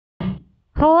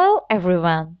Hello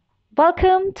everyone.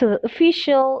 Welcome to the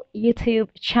official YouTube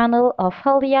channel of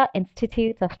Haldia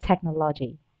Institute of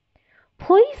Technology.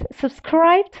 Please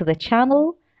subscribe to the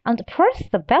channel and press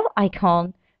the bell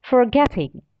icon for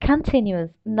getting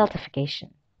continuous notification.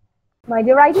 My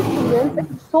dear IT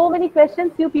students, so many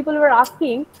questions you people were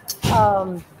asking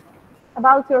um,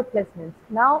 about your placements.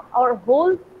 Now our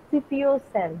whole CPO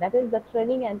cell, that is the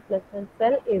training and placement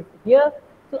cell, is here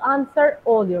to answer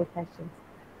all your questions.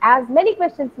 As many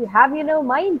questions you have in your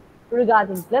mind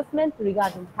regarding placement,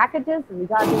 regarding packages,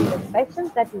 regarding the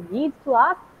questions that you need to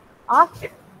ask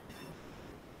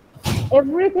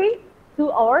everything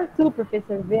to our two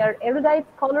professors. They are erudite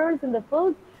scholars in the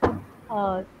field.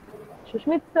 Uh,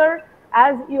 Shushmit sir,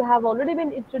 as you have already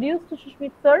been introduced to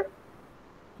Shushmit sir,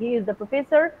 he is the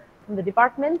professor from the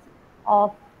Department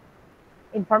of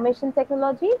Information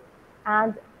Technology,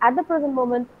 and at the present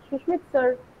moment, Shushmit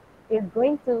sir is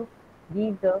going to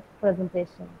give the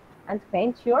presentation and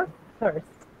paint your thirst.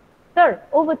 Sir,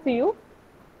 over to you.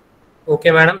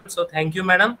 Okay, madam. So thank you,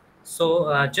 madam.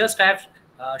 So just I have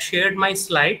shared my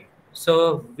slide.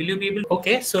 So will you be able?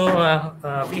 Okay. So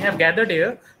we have gathered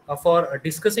here for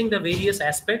discussing the various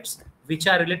aspects which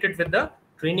are related with the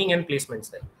training and placement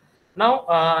cell.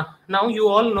 Now you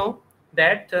all know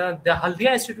that the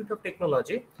Haldia Institute of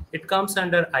Technology, it comes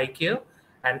under ICAO,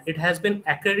 and it has been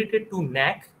accredited to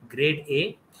NAC grade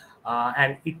A,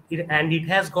 and it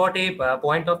has got a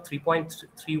point of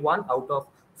 3.31 out of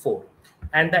 4.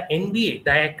 And the NBA,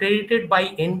 the accredited by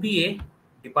NBA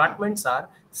departments are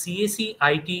CAC,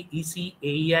 IT, EC,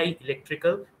 AEI,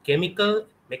 Electrical, Chemical,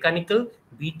 Mechanical,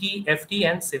 BT, FT,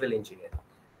 and Civil Engineering.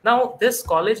 Now, this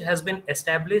college has been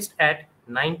established at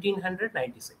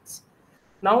 1996.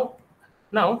 Now,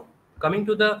 now coming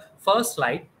to the first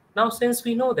slide. Now, since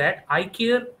we know that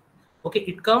iCare, okay,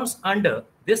 it comes under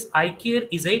this. iCare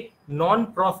is a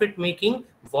non-profit making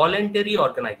voluntary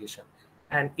organization,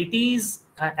 and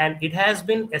it has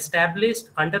been established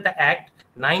under the Act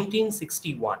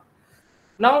 1961.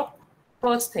 Now,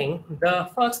 the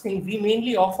first thing we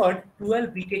mainly offered 12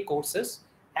 BTech courses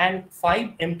and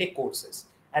 5 MTech courses.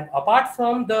 And apart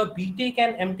from the BTech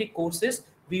and MTech courses,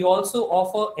 we also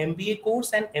offer MBA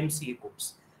course and MCA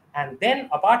course. And then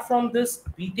apart from this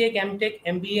BTech, MTech,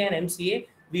 MBA, and MCA,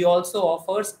 we also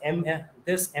offers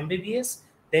this MBBS,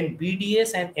 then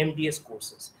BDS and MDS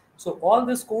courses. So all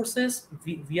these courses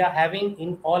we are having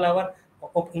in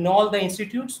all the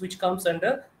institutes which comes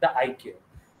under the ICAO.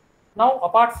 Now,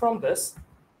 apart from this,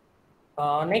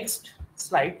 next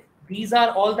slide. These are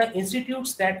all the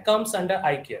institutes that comes under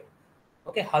ICAO.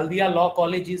 Okay, Haldia Law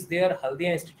College is there.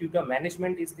 Haldia Institute of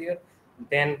Management is there.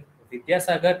 Then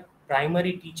Vidyasagar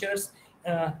Primary Teachers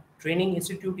Training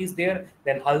Institute is there.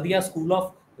 Then Haldia School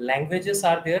of Languages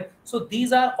are there. So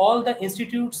these are all the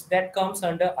institutes that comes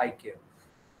under ICAO.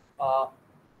 Uh,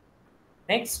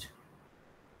 next.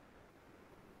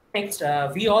 Next,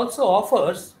 we also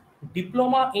offers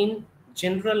diploma in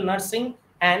general nursing,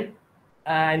 and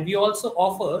we also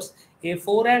offers a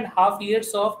 4.5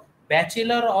 years of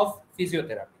bachelor of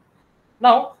physiotherapy.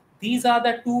 Now, these are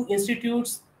the two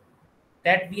institutes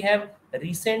that we have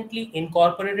recently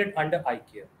incorporated under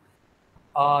ICAO.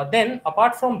 Then,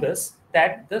 apart from this,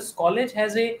 that this college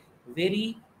has a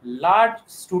very large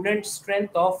student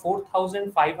strength of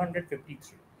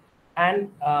 4,553,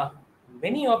 and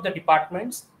many of the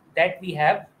departments that we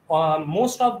have,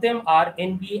 most of them are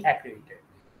NBA accredited,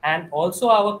 and also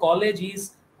our college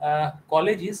is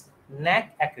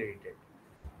NAC accredited.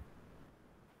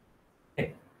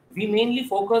 We mainly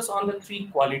focus on the three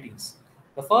qualities.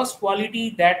 The first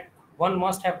quality, that one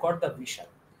must have got the vision.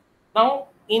 Now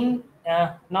in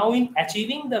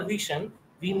achieving the vision,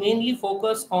 we mainly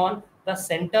focus on the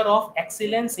center of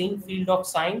excellence in field of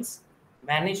science,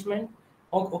 management,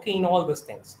 okay, in all these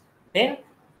things. Then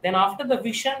after the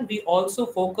vision, we also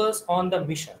focus on the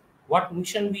mission. What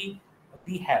mission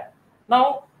we have.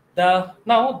 Now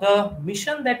the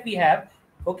mission that we have,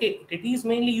 okay, it is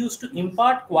mainly used to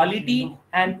impart quality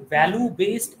and value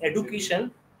based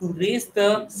education to raise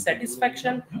the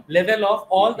satisfaction level of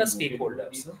all the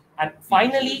stakeholders. And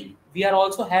finally, we are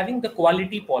also having the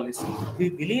quality policy. We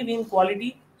believe in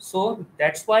quality, so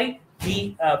that's why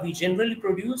we generally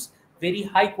produce very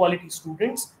high quality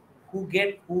students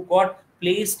who got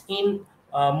placed in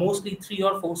mostly 3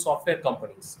 or 4 software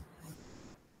companies.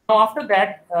 Now, after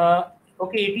that,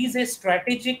 okay, it is a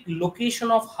strategic location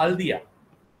of Haldia.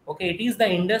 Okay, it is the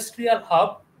industrial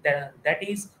hub that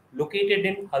is located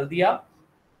in Haldia.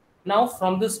 Now,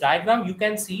 from this diagram, you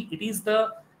can see it is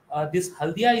the this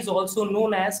Haldia is also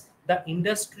known as the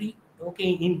industry. Okay,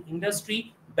 in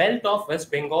industry belt of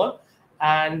West Bengal,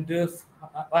 and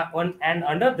and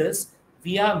under this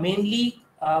we are mainly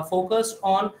focused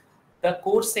on the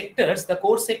core sectors. The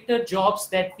core sector jobs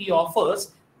that we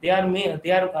offers, they are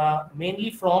mainly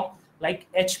from like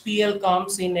HPL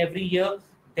comes in every year.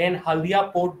 Then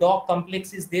Haldia Port Dock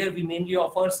Complex is there. We mainly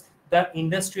offers the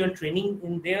industrial training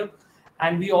in there,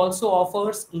 and we also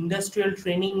offers industrial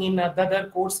training in other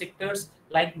core sectors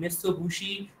like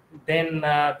Mitsubishi. Then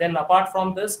apart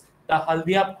from this, the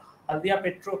Haldia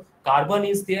Petro Carbon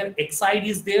is there, Exide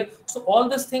is there. So all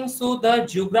these things. So the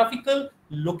geographical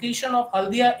location of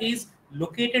Haldia is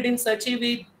located in such a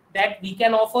way that we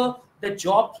can offer the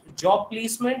job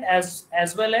placement as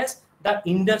well as the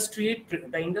industrial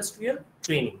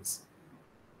trainings.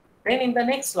 Then in the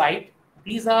next slide,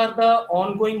 these are the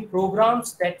ongoing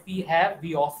programs that we have.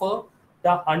 We offer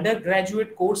the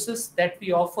undergraduate courses that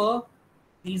we offer.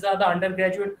 These are the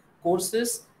undergraduate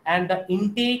courses and the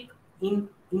intake in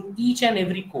each and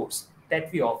every course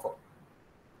that we offer.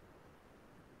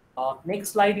 Next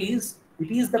slide is,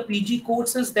 it is the PG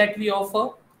courses that we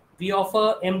offer. We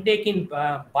offer MTech in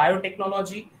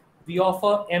biotechnology. We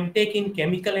offer MTech in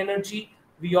chemical energy.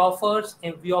 We offer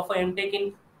MTech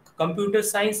in computer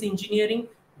science engineering.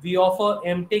 We offer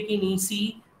MTech in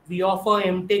EC. We offer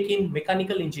MTech in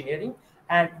mechanical engineering.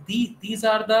 And these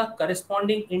are the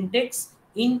corresponding intakes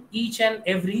in each and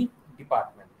every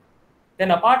department.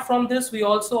 Then apart from this, we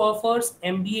also offers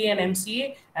MBA and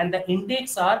MCA, and the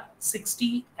intakes are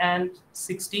 60 and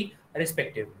 60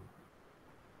 respectively.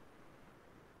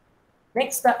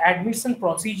 Next, the admission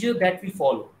procedure that we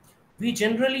follow. We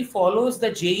generally follows the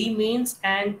JEE Mains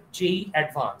and JEE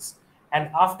Advanced.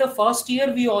 And after first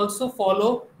year, we also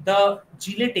follow the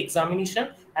GLET examination.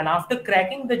 And after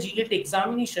cracking the GLET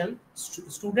examination,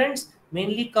 students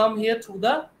mainly come here through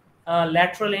the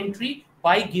lateral entry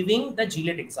by giving the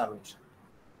GLET examination.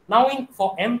 Now,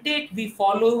 for MTech, we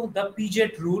follow the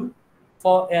PGET rule.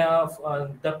 For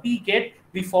the PGET,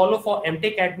 we follow for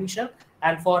MTech admission,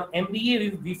 and for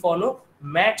MBA, we follow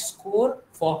MAT score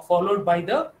followed by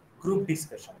the group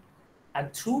discussion,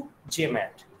 and through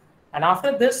JMAT. And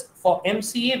after this, for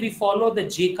MCA, we follow the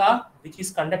JCA, which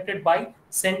is conducted by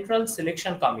Central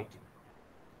Selection Committee.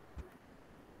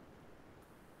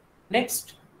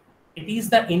 Next, it is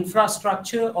the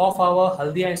infrastructure of our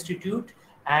Haldia Institute.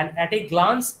 And at a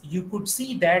glance, you could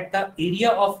see that the area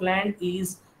of land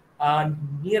is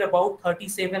near about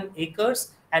 37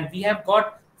 acres, and we have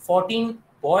got 14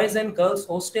 boys and girls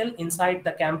hostel inside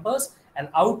the campus. And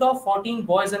out of 14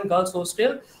 boys and girls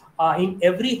hostel, in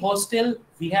every hostel,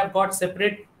 we have got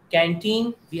separate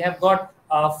canteen, we have got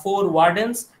 4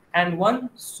 wardens and 1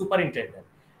 superintendent.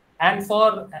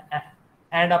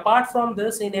 And apart from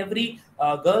this, in every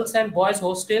girls and boys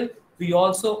hostel, we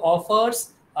also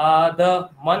offers the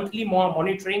monthly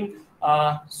monitoring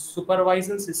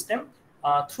supervision system,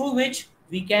 through which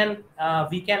we can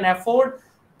afford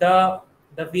the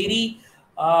very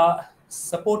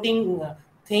supporting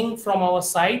thing from our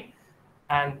side.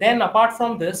 And then apart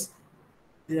from this,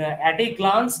 at a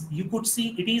glance, you could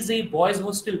see it is a boys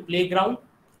hostel playground.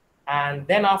 And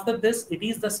then after this, it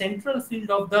is the central field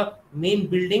of the main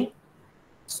building.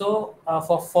 So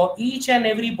for each and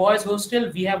every boys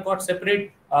hostel, we have got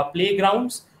separate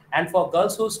playgrounds, and for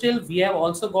girls hostel, we have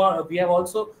also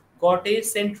got a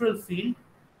central field.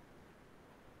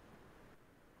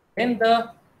 Then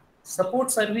the support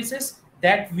services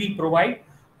that we provide,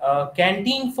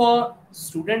 canteen for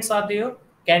students are there,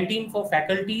 canteen for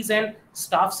faculties and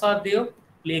staffs are there,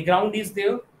 playground is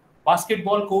there,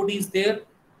 basketball court is there,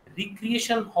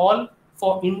 recreation hall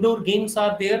for indoor games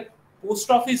are there,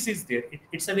 post office is there.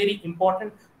 It's a very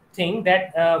important thing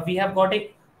that we have got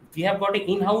an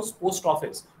in-house post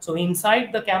office. So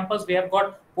inside the campus, we have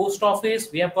got post office,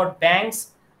 we have got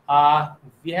banks,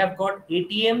 we have got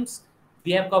ATMs,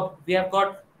 we have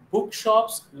got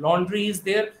bookshops, laundry is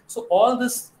there. So all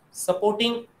this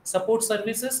support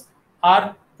services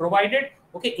are provided,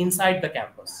 okay, inside the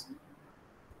campus.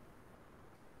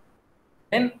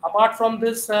 Then apart from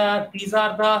this, these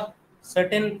are the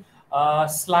certain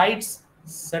slides,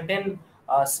 certain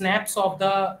snaps of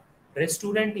the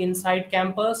restaurant inside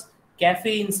campus,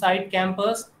 cafe inside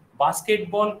campus,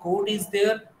 basketball court is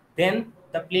there, then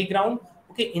the playground,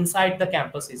 okay, inside the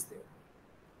campus is there.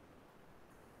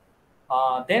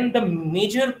 Then the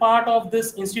major part of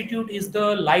this institute is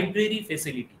the library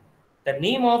facility. The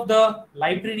name of the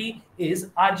library is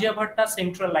Aryabhatta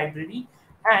Central Library,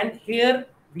 and here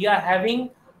we are having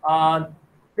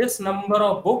this number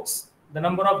of books, the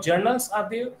number of journals are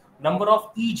there, number of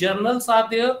e-journals are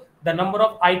there, the number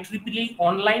of IEEE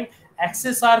online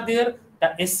access are there,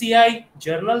 the SCI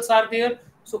journals are there.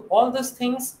 So all these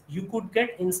things you could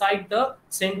get inside the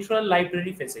central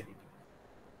library facility.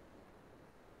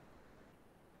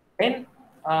 Then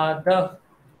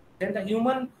the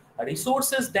human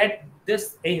resources that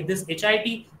this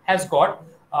HIT has got.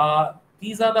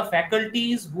 These are the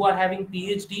faculties who are having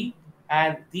PhD,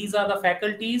 and these are the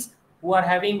faculties who are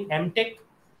having MTech.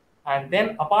 And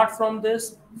then apart from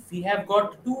this, we have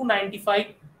got 295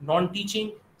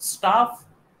 non-teaching staff,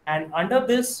 and under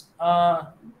this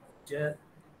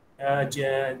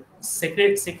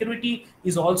security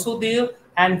is also there,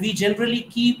 and we generally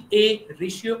keep a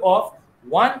ratio of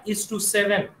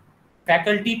 1:7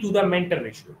 faculty to the mentor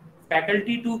ratio.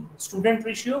 Faculty to student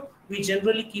ratio, we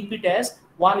generally keep it as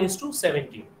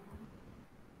 1:17.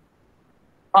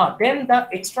 Then the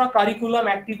extracurriculum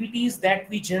activities that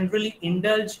we generally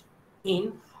indulge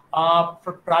in,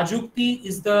 Prajakti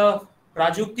is the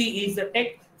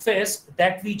tech fest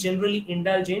that we generally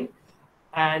indulge in.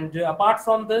 And apart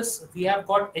from this, we have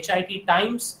got HIT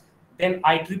Times, then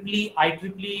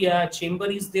IEEE chamber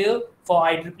is there for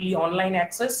IEEE online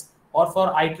access or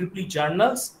for IEEE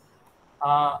journals.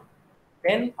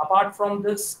 Then apart from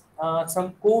this,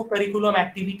 some co-curriculum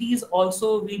activities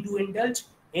also we do indulge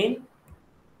in.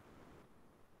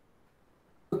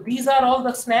 So these are all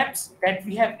the snaps that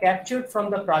we have captured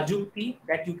from the Prajakti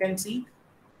that you can see.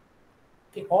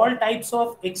 Okay, all types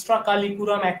of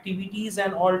extracurriculum activities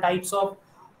and all types of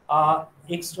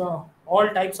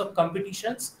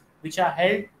competitions which are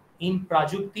held in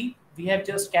Prajakti. We have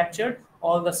just captured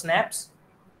all the snaps.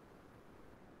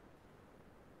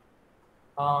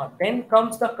 Then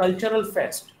comes the cultural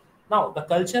fest. Now the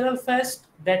cultural fest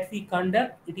that we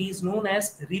conduct, it is known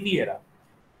as Riviera.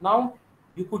 Now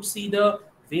you could see the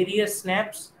various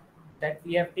snaps that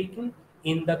we have taken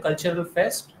in the cultural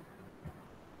fest.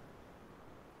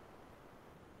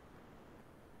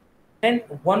 Then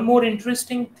one more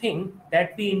interesting thing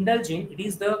that we indulge in, it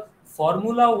is the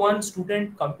Formula One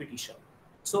student competition.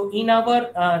 So in our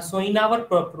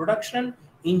production,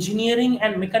 engineering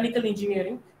and mechanical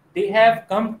engineering, they have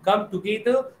come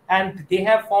together and they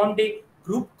have formed a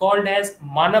group called as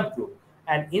Manav Group.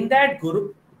 And in that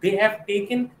group, they have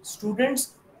taken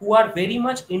students who are very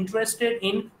much interested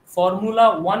in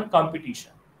Formula One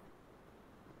competition.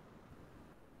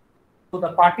 So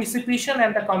the participation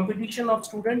and the competition of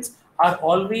students are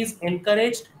always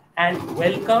encouraged and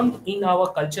welcomed in our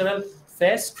cultural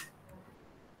fest.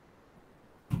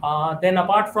 Then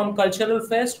apart from cultural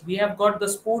fest, we have got the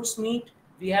sports meet.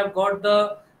 We have got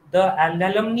the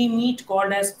alumni meet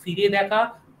called as Fire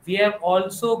Dekha. We have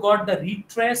also got the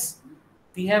retrace.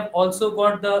 We have also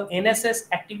got the NSS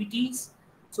activities.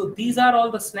 So these are all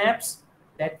the snaps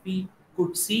that we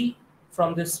could see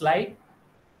from this slide.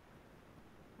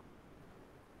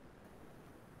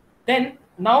 Then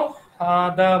now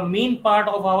the main part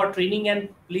of our training and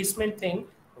placement thing,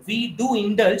 we do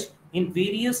indulge in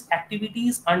various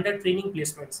activities under training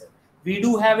placement cell. We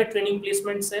do have a training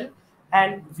placement cell,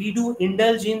 and we do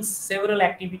indulge in several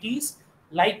activities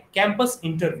like campus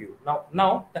interview.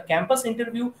 Now the campus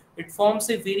interview, it forms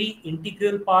a very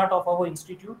integral part of our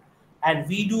institute, and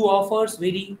we do offers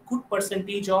very good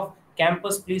percentage of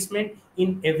campus placement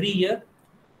in every year.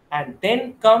 And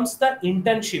then comes the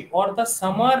internship or the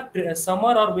summer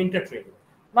or winter training.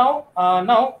 Now,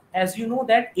 as you know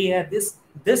that this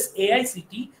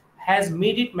AICT has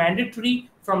made it mandatory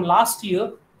from last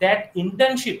year that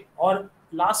internship, or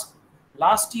last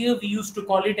year we used to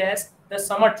call it as the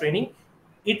summer training.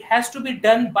 It has to be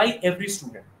done by every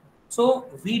student. So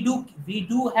we do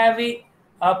have a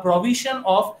provision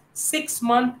of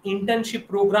 6-month internship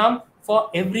program for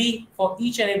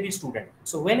each and every student.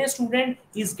 So when a student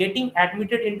is getting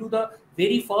admitted into the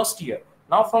very first year,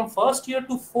 now from first year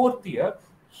to fourth year,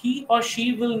 he or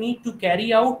she will need to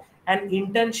carry out an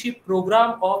internship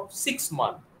program of 6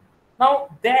 months. Now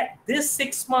that this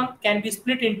 6 months can be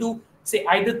split into, say,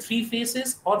 either 3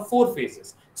 phases or 4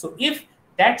 phases. So if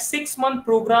that 6-month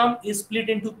program is split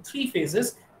into 3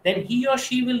 phases, then he or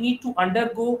she will need to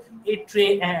undergo an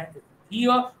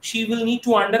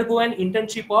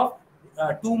internship of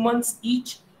 2 months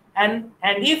each. And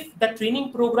if the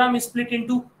training program is split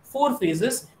into 4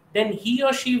 phases, then he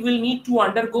or she will need to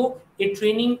undergo a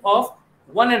training of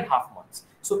 1.5 months.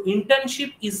 So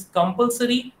internship is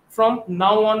compulsory from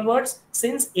now onwards,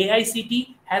 since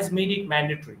AICT has made it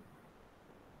mandatory.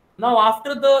 Now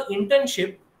after the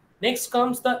internship, next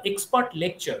comes the expert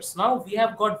lectures. Now we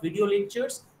have got video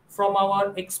lectures from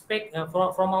our expert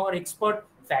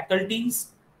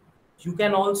faculties. You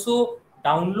can also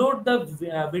download the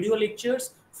video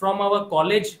lectures from our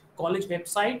college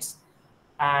websites.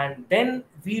 And then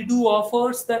we do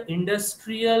offers the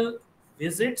industrial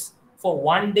visits for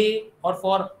 1 day or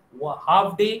for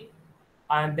half day.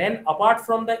 And then apart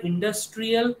from the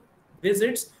industrial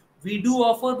visits, we do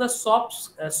offer the soft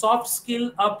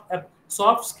skill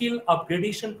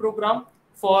upgradation program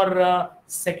for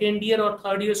second year or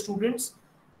third year students.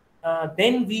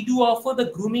 Then we do offer the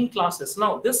grooming classes.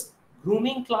 Now, this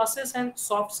grooming classes and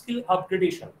soft skill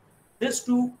upgradation, these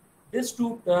two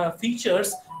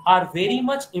features are very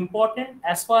much important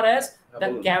as far as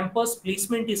the campus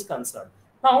placement is concerned.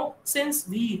 Now, since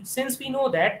we know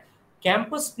that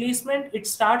campus placement, it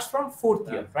starts from fourth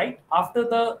year, right? After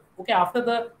the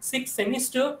sixth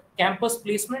semester, campus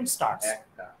placement starts.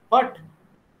 But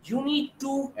you need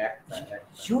to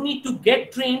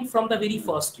get trained from the very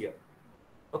first year.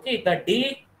 Okay, the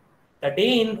day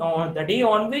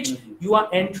on which you are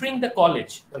entering the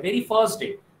college, the very first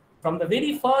day. From the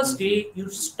very first day, you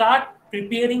start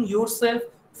preparing yourself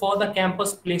for the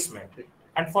campus placement.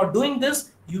 And for doing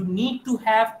this, you need to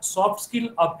have soft skill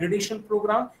upgradation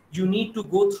program. You need to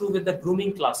go through with the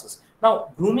grooming classes.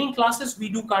 Now, grooming classes we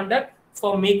do conduct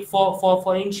for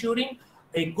ensuring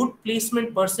a good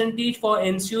placement percentage, for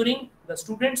ensuring the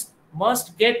students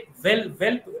must get very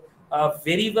well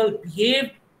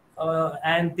behaved,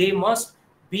 and they must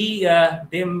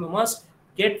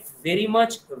get very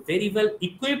well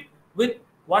equipped with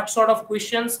what sort of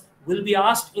questions will be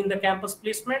asked in the campus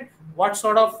placement, what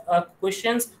sort of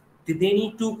questions they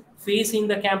need to face in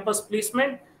the campus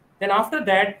placement. Then after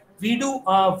that, we do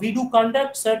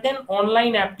conduct certain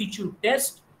online aptitude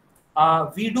tests.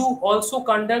 We do also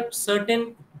conduct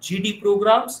certain GD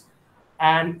programs,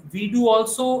 and we do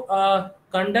also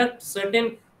conduct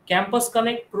certain Campus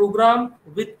Connect program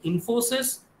with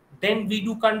Infosys. Then we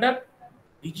do conduct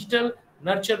digital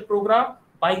nurture program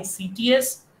by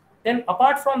CTS. Then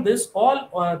apart from this,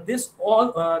 rest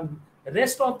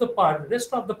of the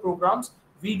programs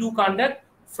we do conduct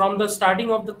from the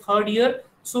starting of the third year.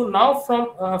 So now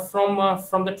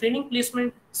from the training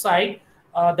placement side,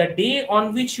 the day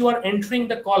on which you are entering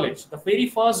the college, the very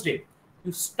first day,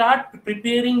 you start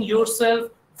preparing yourself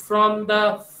from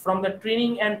the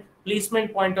training and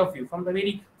placement point of view. From the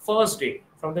very first day,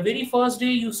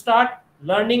 you start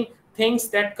learning things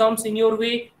that comes in your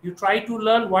way. You try to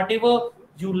learn whatever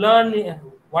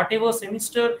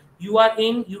semester you are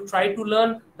in. You try to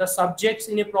learn the subjects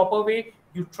in a proper way.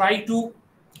 You try to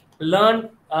learn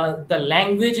the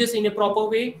languages in a proper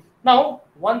way. Now,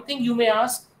 one thing you may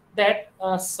ask, that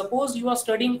suppose you are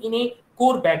studying in a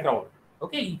core background,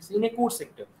 okay, it's in a core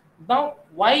sector. Now,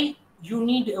 why you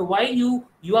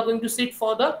are going to sit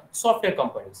for the software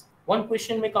companies? One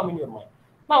question may come in your mind.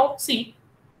 Now, see,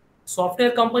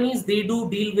 software companies, they do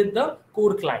deal with the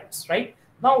core clients, right?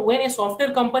 Now, when a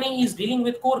software company is dealing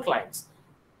with core clients,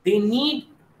 they need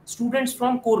students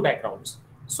from core backgrounds.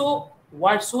 So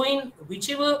in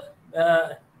whichever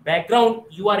background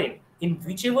you are in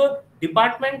whichever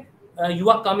department you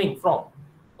are coming from,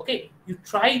 okay, you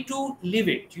try to live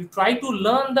it. You try to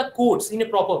learn the codes in a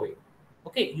proper way.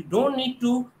 Okay, you don't need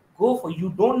to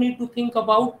think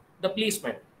about the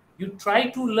placement. You try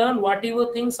to learn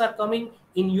whatever things are coming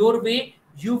in your way.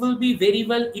 You will be very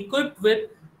well equipped with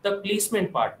the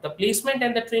placement part. The placement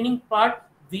and the training part,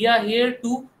 we are here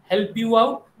to help you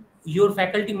out. Your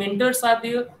faculty mentors are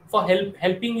there for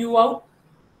helping you out.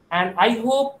 And I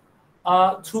hope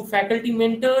through faculty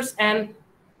mentors and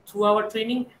through our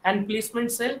training and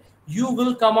placement cell, you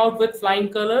will come out with flying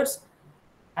colors.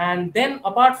 And then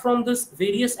apart from this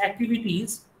various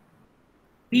activities,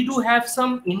 we do have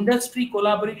some industry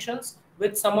collaborations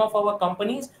with some of our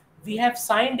companies. We have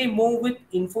signed a MOU with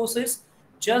Infosys.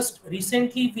 Just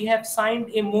recently, we have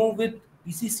signed a MOU with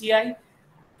BCCI.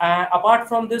 Apart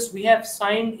from this, we have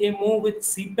signed a MOU with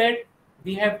CPET.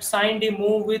 We have signed a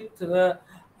MOU with the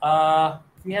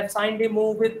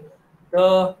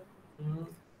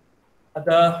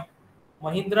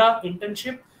Mahindra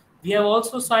internship. We have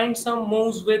also signed some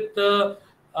MOUs with.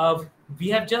 We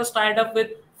have just tied up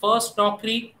with First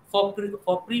Naukri for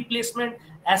pre-placement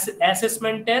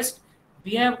assessment test.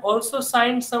 We have also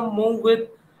signed some MOU with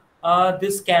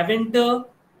this Caventor.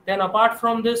 Then apart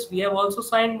from this, we have also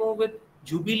signed MOU with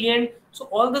Jubilant. So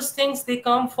all these things, they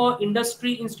come for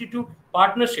industry institute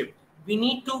partnership. We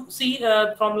need to see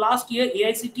from last year,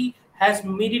 AICT has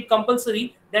made it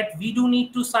compulsory that we do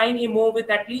need to sign a MOU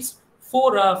with at least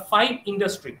 5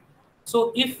 industry.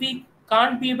 So if we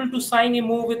can't be able to sign a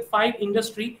MOU with 5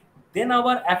 industry, then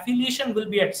our affiliation will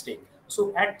be at stake.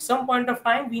 So at some point of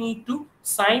time, we need to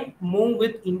sign MOU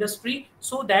with industry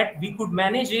so that we could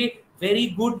manage a very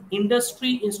good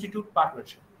industry institute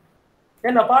partnership.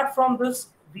 Then apart from this,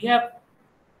 we have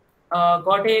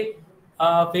got a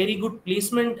very good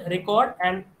placement record,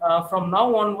 and from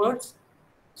now onwards,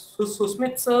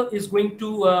 Susmit sir is going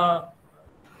to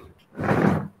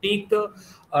take the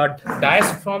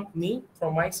dice from me,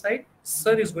 from my side.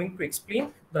 Sir is going to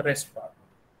explain the rest part.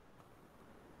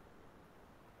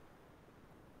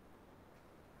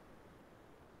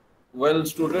 Well,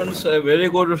 students, a very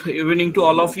good evening to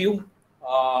all of you.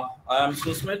 I am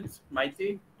Susmit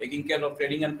Maiti, taking care of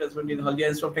training and placement in Haldia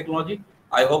Institute of Technology.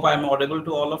 I hope I am audible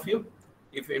to all of you.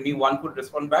 If anyone could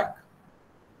respond back.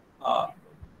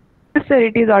 Yes, sir,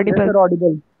 it is audible. Yes, sir,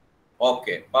 audible.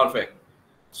 Okay, perfect.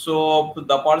 So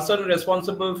the person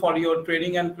responsible for your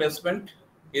training and placement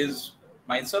is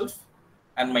myself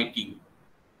and my team,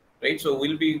 right? So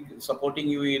we'll be supporting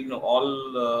you in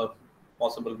all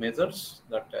possible measures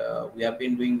that we have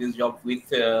been doing this job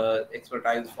with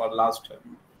expertise for last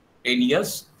 10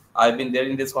 years. I've been there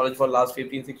in this college for last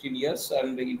 15, 16 years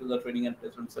and into the training and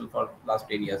placement cell for last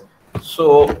 10 years.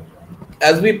 So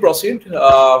as we proceed,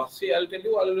 see, I'll tell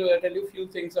you a few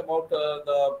things about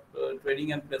the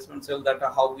training and placement cell, that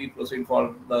how we proceed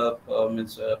for the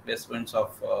placements of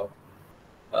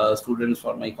students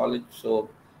for my college. So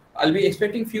I'll be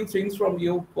expecting few things from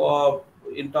you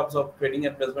in terms of training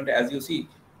and placement. As you see,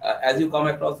 as you come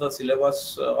across the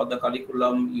syllabus or the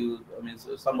curriculum,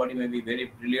 somebody may be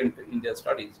very brilliant in their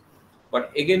studies. But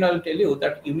again, I'll tell you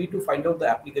that you need to find out the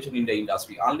application in the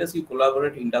industry. Unless you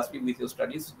collaborate industry with your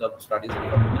studies, the studies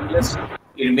become meaningless.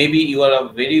 Maybe you are a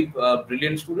very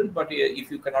brilliant student, but if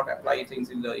you cannot apply things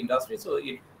in the industry, so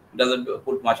it doesn't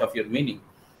put much of your meaning.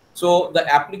 So the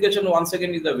application, once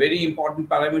again, is a very important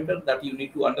parameter that you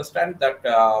need to understand, that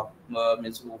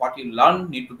means what you learn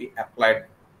need to be applied.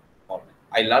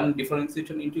 I learn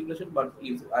differentiation integration, but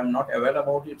if I'm not aware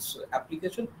about its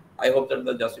application, I hope that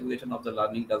the justification of the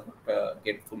learning does not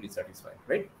get fully satisfied,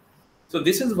 right? So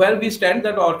this is where we stand,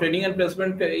 that our training and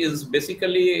placement is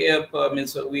basically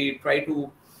means we try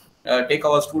to take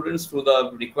our students through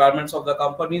the requirements of the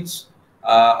companies.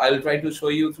 I'll try to show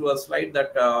you through a slide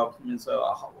that means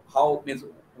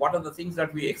what are the things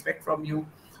that we expect from you,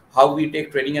 how we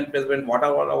take training and placement, what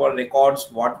are our records,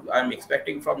 what I'm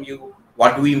expecting from you,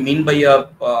 what do we mean by a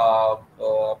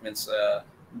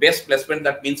best placement,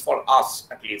 that means for us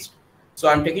at least. So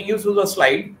I'm taking you through the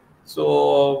slide.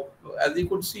 So as you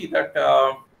could see that,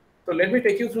 so let me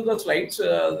take you through the slides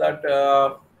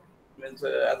that means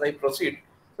as I proceed.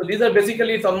 So these are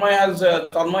basically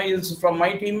Tanmay is from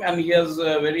my team, and he has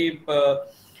very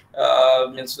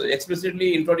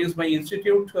explicitly introduced my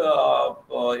institute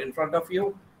in front of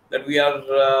you, that we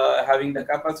are having the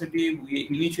capacity.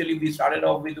 Initially we started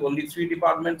off with only 3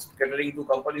 departments catering to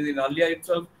companies in Haldia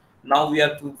itself. Now we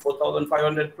are to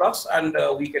 4,500 plus, and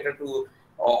we cater to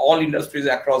all industries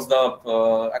across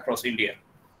across India.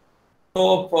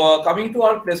 So coming to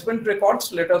our placement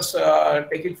records, let us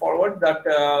take it forward that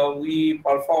we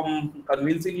perform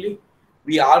convincingly.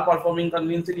 We are performing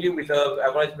convincingly with an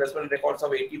average placement records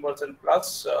of 80%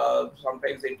 plus,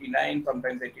 sometimes 89,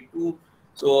 sometimes 82.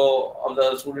 So of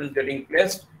the students getting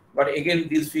placed. But again,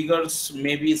 these figures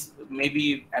may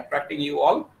be attracting you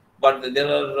all. But there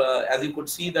are, as you could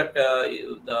see, that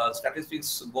the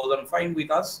statistics goes on fine with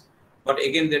us. But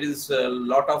again, there is a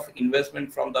lot of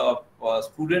investment from the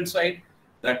student side,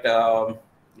 that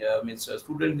means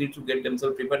students need to get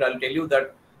themselves prepared. I'll tell you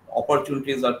that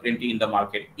opportunities are plenty in the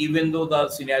market. Even though the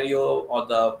scenario or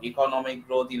the economic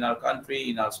growth in our country,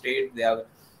 in our state, they are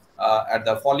at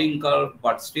the falling curve,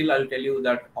 but still I'll tell you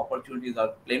that opportunities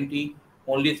are plenty.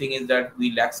 Only thing is that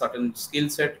we lack certain skill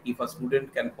set. If a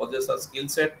student can possess a skill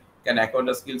set, can acquire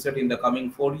a skill set in the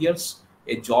coming 4 years,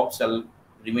 a job shall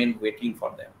remain waiting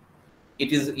for them.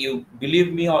 It is, you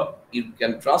believe me or you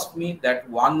can trust me, that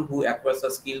one who acquires a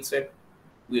skill set,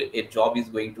 a job is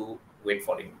going to wait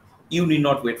for him. You need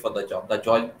not wait for the job. The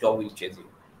job will chase you.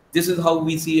 This is how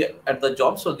we see at the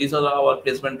job. So these are our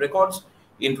placement records.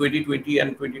 In 2020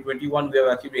 and 2021, we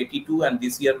have achieved 82, and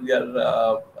this year we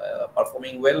are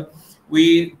performing well.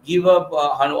 We give up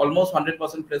almost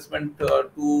 100% placement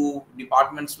to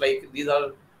departments like these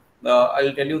are.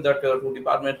 I'll tell you that to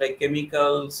departments like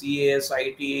chemical, CS,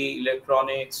 IT,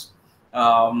 electronics,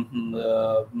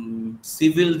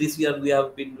 civil. This year we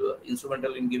have been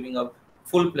instrumental in giving a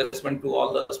full placement to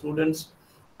all the students.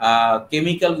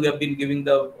 Chemical, we have been giving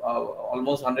the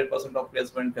almost 100% of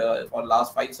placement for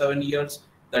last 5-7 years.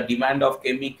 The demand of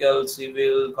chemical,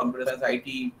 civil, computer science,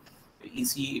 IT,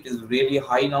 EC, it is really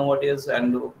high nowadays,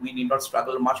 and we need not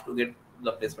struggle much to get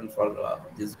the placement for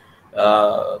these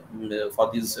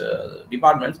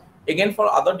departments. Again,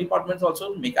 for other departments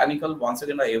also, mechanical, once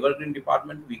again, an evergreen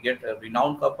department. We get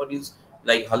renowned companies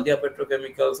like Haldia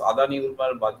Petrochemicals, Adani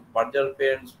Urban, Berger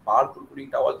Paints, Power Cooling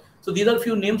Towers. So these are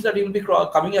few names that you will be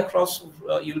coming across.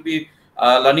 You'll be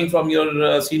learning from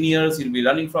your seniors, you'll be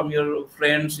learning from your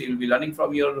friends, you'll be learning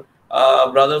from your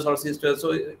brothers or sisters.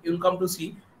 So you'll come to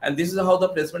see, and this is how the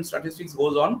placement statistics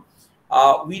goes on.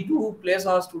 We do place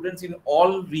our students in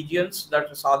all regions,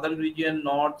 that southern region,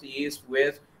 north, east,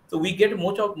 west. So we get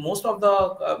most of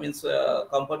the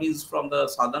companies from the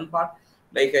southern part.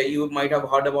 Like you might have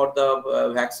heard about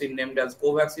the vaccine named as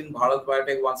Covaxin. Bharat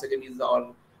Biotech once again is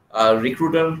our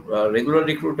recruiter, regular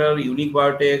recruiter. Unique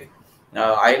Biotech,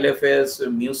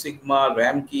 ILFS, Mu Sigma,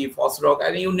 Ramkey, Fosroc,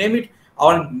 and you name it.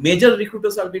 Our major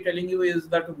recruiters, I'll be telling you, is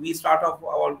that we start off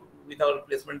with our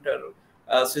placement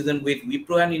season with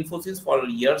Wipro and Infosys for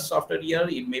years after year.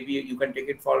 It may be you can take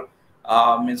it for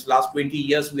last 20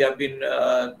 years we have been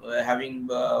having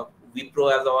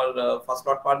Wipro as our first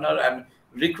lot partner and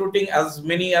recruiting as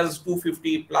many as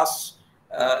 250 plus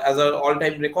as an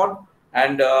all-time record,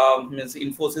 and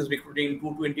Infosys recruiting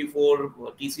 224,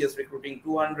 TCS recruiting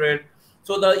 200.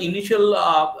 So the initial,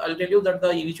 I'll tell you that the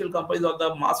initial companies or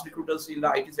the mass recruiters in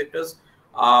the IT sectors,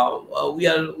 we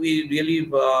really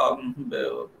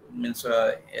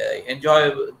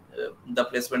enjoy the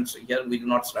placements here. We do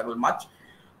not struggle much.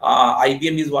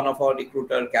 IBM is one of our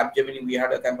recruiter. Capgemini, we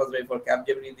had a campus drive for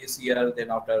Capgemini this year.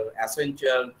 Then after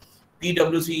Accenture,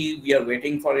 PwC, we are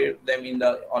waiting for them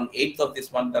on 8th of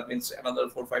this month. That means another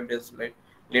 4-5 days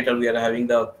later, we are having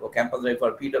the campus drive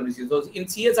for PwC. So in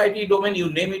CSIT domain, you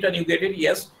name it and you get it.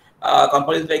 Yes,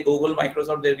 companies like Google,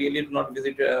 Microsoft, they really do not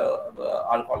visit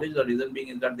our college. The reason being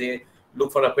is that they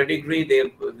look for a pedigree,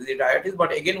 they visit IITs.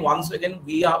 But again, once again,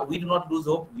 we do not lose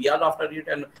hope. We are after it,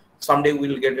 and someday we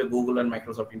will get Google and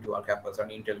Microsoft into our campus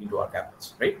and Intel into our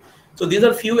campus, right? So these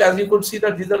are few, as you could see,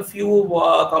 that these are few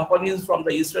companies from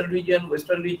the eastern region,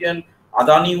 western region.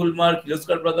 Adani, Ulmer,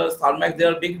 Kirloskar Brothers, Thermax, they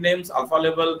are big names. Alpha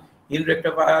Level, Hill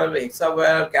Rectifier,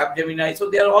 Hexaware, Capgemini. So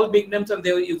they are all big names, and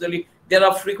they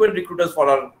are frequent recruiters for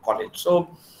our college. So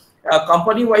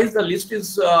company-wise, the list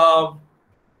is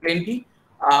plenty.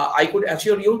 I could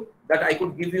assure you that I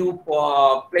could give you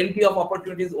plenty of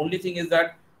opportunities. Only thing is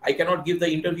that I cannot give the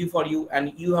interview for you,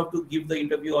 and you have to give the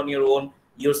interview on your own.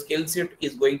 Your skill set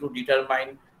is going to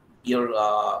determine your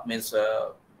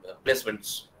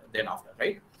placements then after,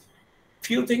 right?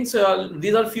 Few things.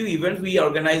 These are few events we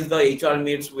organize. The HR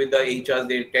meets with the HRs.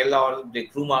 They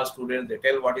groom our students. They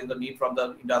tell what is the need from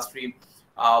the industry.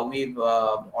 We've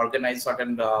organized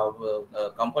certain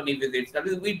company visits. That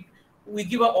is, we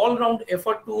give an all-round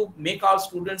effort to make our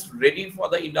students ready for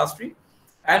the industry,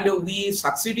 and we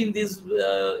succeed in these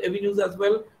avenues as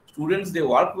well. Students, they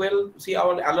work well. See,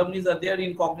 our alumni are there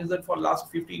in Cognizant for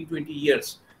last 15-20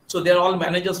 years. So they're all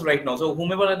managers right now. So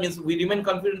whomever, we remain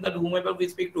confident that whomever we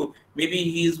speak to, maybe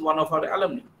he is one of our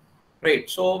alumni. Right.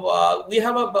 So we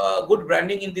have a good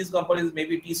branding in these companies.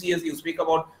 Maybe TCS, you speak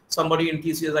about somebody in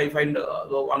TCS, I find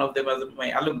one of them as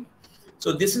my alumni.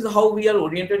 So this is how we are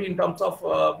oriented in terms of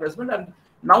placement. And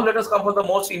now let us come for the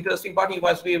most interesting part. You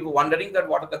must be wondering that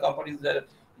what are the companies there.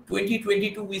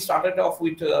 2022, we started off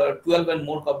with 12 and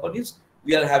more companies.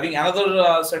 We are having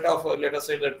another set of, let us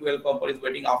say, the 12 companies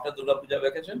waiting after Durga Puja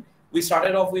vacation. We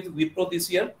started off with Wipro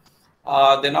this year,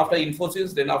 then after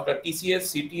Infosys, then after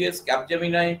TCS, CTS,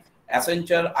 Capgemini,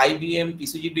 Accenture, IBM,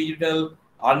 TCG Digital,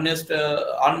 Ernst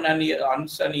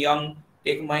 & Young,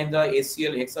 Tech Mahindra,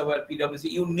 ACL, Hexaware,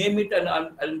 PwC, you name it, and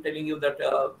I'm telling you that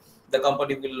the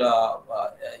company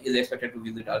is expected to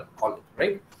visit our college,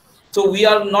 right? So we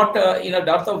are not in a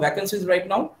dearth of vacancies right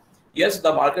now. Yes,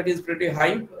 the market is pretty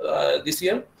high this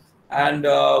year, and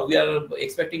we are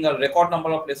expecting a record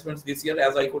number of placements this year.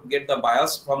 As I could get the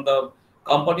bias from the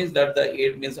companies that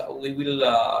it means we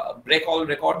will break all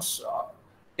records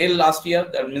till last year.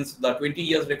 That means the 20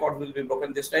 years record will be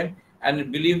broken this time. And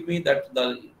believe me that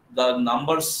the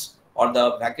numbers or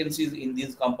the vacancies in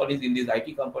these companies, in these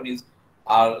IT companies,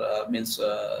 are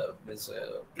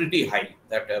pretty high.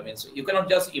 That means you cannot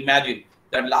just imagine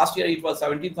that last year it was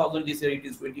 17,000, this year it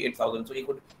is 28,000. So you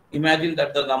could imagine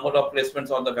that the number of placements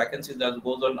or the vacancies that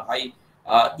goes on high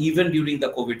even during the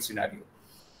COVID scenario.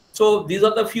 So these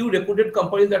are the few reputed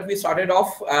companies that we started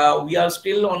off. We are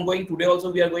still ongoing. Today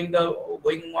also we are going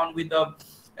on with the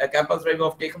campus drive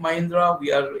of Tech Mahindra.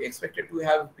 We are expected to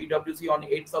have PwC on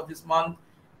 8th of this month.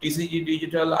 TCG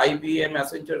Digital, IBM,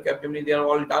 Accenture, Capgemini, they are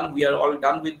all done. We are all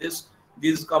done with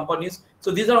these companies. So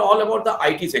these are all about the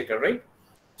IT sector, right?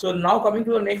 So now coming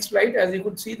to the next slide, as you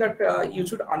could see that you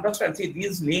should understand, see,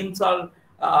 these names are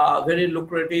very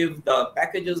lucrative, the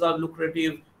packages are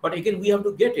lucrative, but again, we have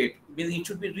to get it. It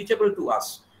should be reachable to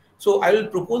us. So I will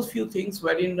propose few things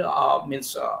wherein a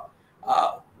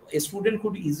student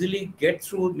could easily get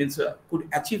through, could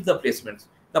achieve the placements.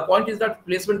 The point is that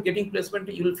getting placement,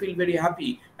 you will feel very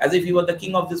happy as if you are the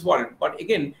king of this world. But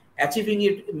again, achieving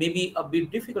it may be a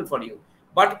bit difficult for you.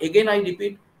 But again, I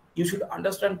repeat, you should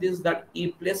understand this, that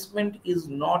a placement is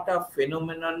not a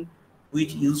phenomenon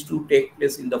which used to take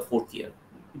place in the 4th year.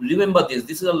 Remember this.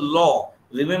 This is a law.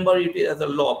 Remember it as a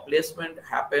law. Placement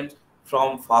happens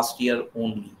from 1st year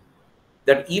only.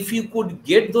 That if you could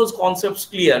get those concepts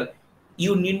clear,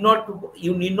 you need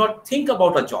not think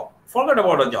about a job. Forget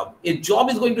about a job. A job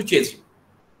is going to chase you.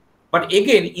 But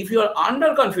again, if you are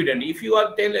underconfident, if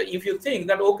you think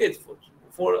that okay,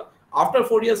 for after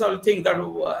 4 years I will think that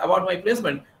about my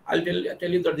placement, I'll tell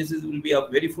you that will be a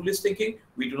very foolish thinking.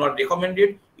 We do not recommend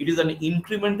it. It is an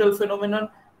incremental phenomenon,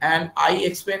 and I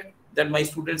expect that my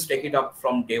students take it up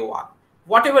from day one.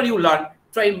 Whatever you learn,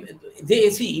 try. They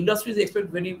see industries expect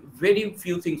very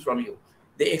few things from you.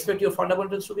 They expect your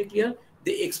fundamentals to be clear.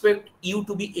 They expect you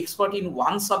to be expert in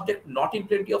one subject, not in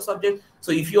plenty of subjects.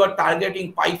 So if you are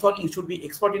targeting Python, you should be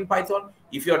expert in Python.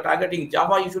 If you are targeting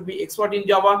Java, you should be expert in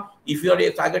Java. If you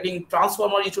are targeting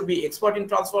transformer, you should be expert in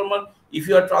transformer. If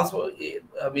you are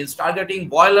targeting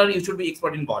boiler, you should be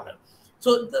expert in boiler.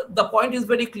 So the point is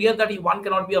very clear that one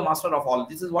cannot be a master of all.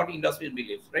 This is what industry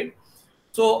believes, right?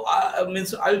 So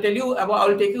I'll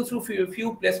take you through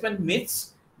few placement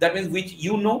myths. That means which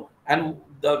you know, and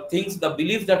the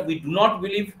beliefs that we do not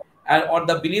believe, or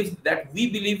the beliefs that we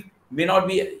believe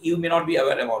you may not be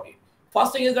aware about it.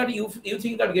 First thing is that you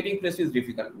think that getting placed is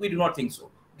difficult. We do not think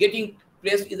so. Getting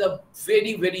placed is a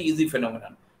very easy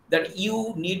phenomenon. That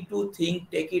you need to take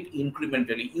it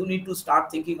incrementally. You need to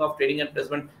start thinking of training and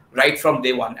placement right from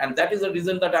day one. And that is the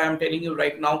reason that I am telling you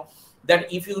right now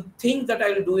that if you think that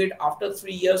I will do it after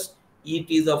 3 years, it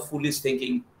is a foolish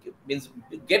thinking. It means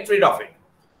get rid of it.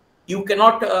 You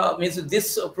cannot,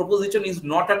 this proposition is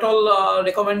not at all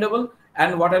recommendable.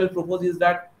 And what I will propose is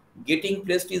that getting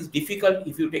placed is difficult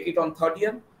if you take it on 3rd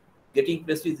year. Getting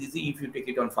placed is easy if you take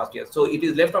it on 1st year. So it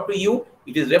is left up to you.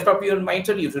 It is left up to your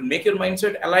mindset. You should make your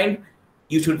mindset aligned.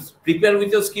 You should prepare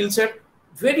with your skill set.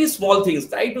 Very small things.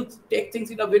 Try to take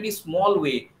things in a very small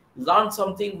way. Learn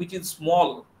something which is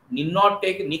small. Need not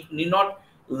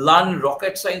learn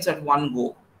rocket science at one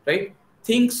go. Right?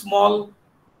 Think small.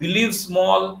 Believe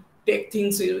small. Take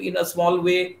things in a small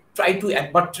way. Try to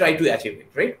achieve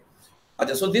it. Right?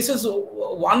 So this is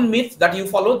one myth that you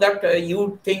follow, that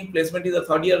you think placement is a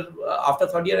 3rd year, after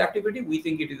 3rd year activity. We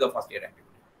think it is a 1st year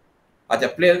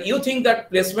activity. You think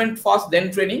that placement first,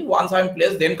 then training. Once I'm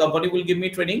placed, then company will give me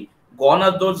training. Gone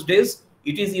are those days.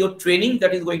 It is your training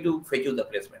that is going to fetch you the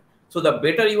placement. So the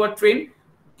better you are trained,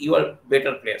 you are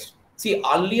better placed. See,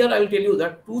 earlier I will tell you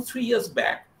that 2-3 years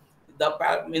back,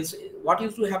 what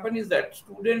used to happen is that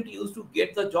student used to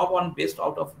get the job based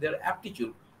out of their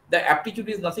aptitude. The aptitude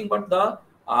is nothing but the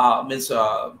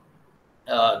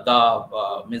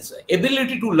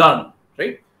ability to learn,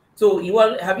 right? So you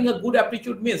are having a good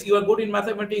aptitude means you are good in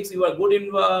mathematics, you are good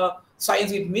in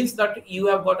science. It means that you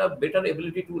have got a better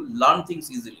ability to learn things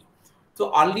easily.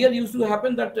 So earlier used to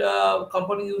happen that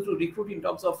companies used to recruit in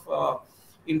terms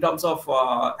of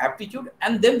aptitude,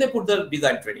 and then they put the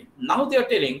design training. Now they are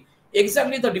telling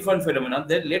exactly the different phenomena.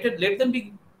 They let them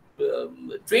be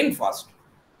trained first.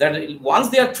 That once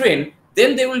they are trained,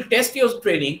 then they will test your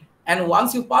training, and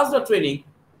once you pass the training,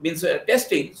 means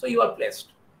testing, so you are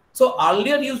placed. So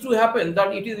earlier used to happen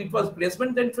that it was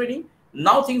placement then training.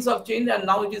 Now things have changed, and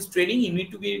now it is training. You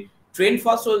need to be trained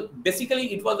first. So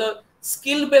basically, it was a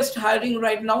skill-based hiring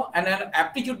right now and an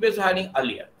aptitude-based hiring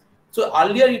earlier. So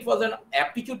earlier it was an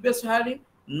aptitude-based hiring.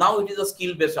 Now it is a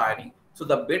skill-based hiring. So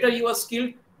the better you are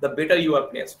skilled, the better you are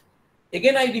placed.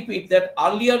 Again, I repeat that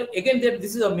earlier,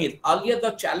 this is a myth. Earlier,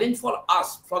 the challenge for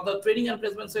us, for the training and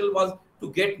placement cell, was to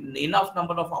get enough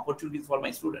number of opportunities for my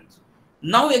students.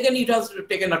 Now, again, it has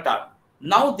taken a turn.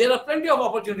 Now, there are plenty of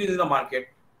opportunities in the market.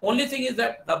 Only thing is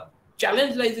that the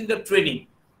challenge lies in the training,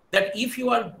 that if you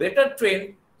are better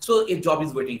trained, so a job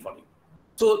is waiting for you.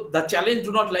 So the challenge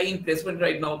do not lie in placement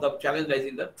right now. The challenge lies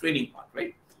in the training part,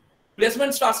 right?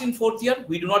 Placement starts in 4th year.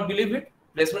 We do not believe it.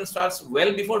 Placement starts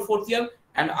well before 4th year.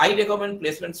 And I recommend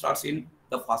placement starts in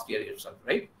the 1st year itself,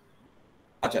 right?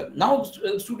 Now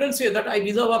students say that I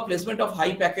deserve a placement of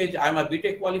high package. I'm a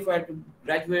BTech qualified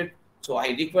graduate, so I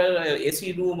require an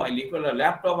AC room, I require a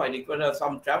laptop, I require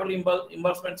some travel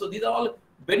reimbursement. So these are all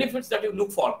benefits that you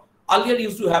look for. Earlier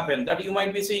used to happen that you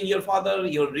might be seeing your father,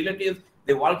 your relatives,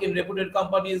 they work in reputed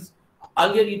companies.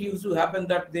 Earlier it used to happen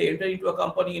that they enter into a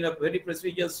company in a very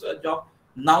prestigious job.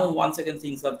 Now once again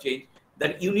things have changed.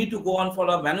 That you need to go on for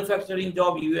a manufacturing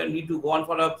job, you need to go on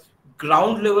for a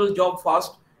ground level job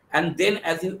first, and then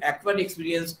as you acquire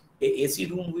experience, a AC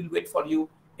room will wait for you,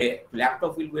 a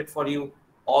laptop will wait for you,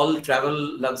 all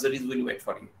travel luxuries will wait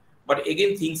for you. But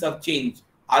again, things have changed.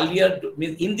 Earlier,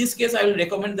 in this case, I will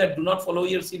recommend that do not follow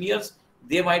your seniors,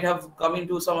 They might have come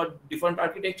into some different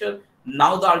architecture.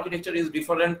 Now the architecture is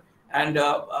different, and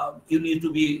you need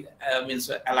to be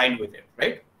aligned with it,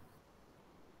 right?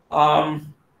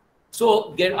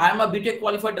 So I'm a BTech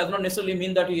qualified does not necessarily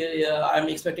mean that I'm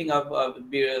expecting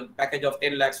a package of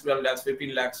 10 lakhs, 12 lakhs,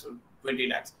 15 lakhs, 20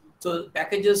 lakhs. So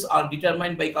packages are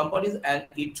determined by companies, and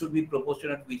it should be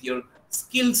proportionate with your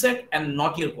skill set and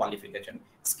not your qualification.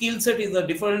 Skill set is a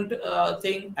different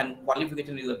thing, and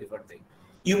qualification is a different thing.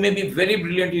 You may be very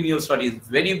brilliant in your studies,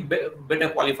 very better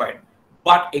qualified,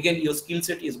 but again, your skill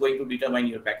set is going to determine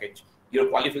your package. Your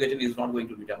qualification is not going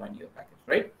to determine your package,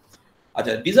 right?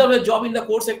 Deserve a job in the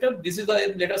core sector. This is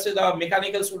the, let us say, the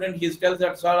mechanical student. He tells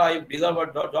that, sir, I deserve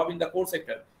a job in the core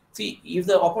sector. See, if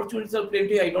the opportunities are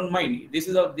plenty, I don't mind. This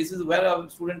is where a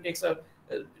student takes a.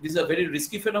 This is a very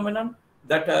risky phenomenon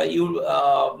that you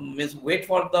wait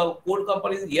for the core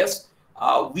companies. Yes,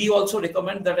 we also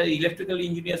recommend that an electrical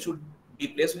engineer should be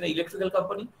placed in an electrical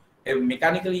company. A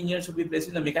mechanical engineer should be placed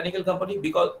in a mechanical company,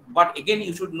 because. But again,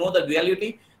 you should know the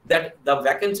reality that the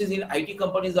vacancies in IT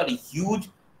companies are huge.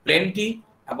 Plenty,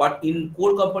 but in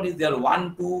core companies there are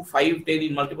 1, 2, 5, 10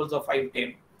 in multiples of 5,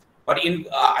 10. But in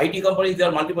IT companies there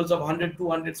are multiples of 100,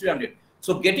 200, 300.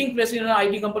 So getting placed in an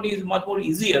IT company is much more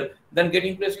easier than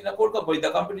getting placed in a core company.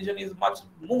 The competition is much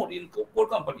more in core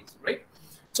companies, right?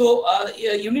 So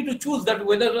you need to choose that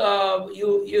whether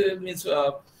you'll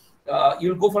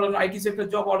go for an IT sector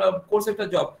job or a core sector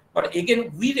job. But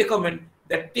again, we recommend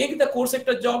that take the core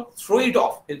sector job, throw it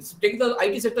off. Take the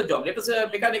IT sector job. Let us say a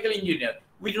mechanical engineer.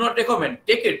 We do not recommend.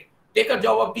 Take it. Take a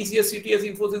job of TCS, CTS,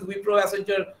 Infosys, Wipro,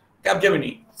 Accenture,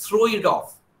 Capgemini. Throw it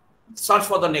off. Search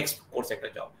for the next core sector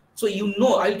job. So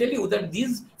I'll tell you that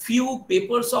these few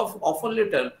papers of offer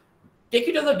letter, take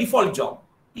it as a default job.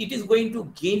 It is going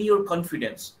to gain your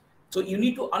confidence. So you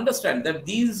need to understand that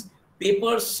these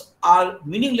papers are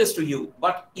meaningless to you,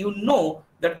 but you know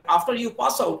that after you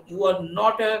pass out, you are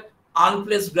not a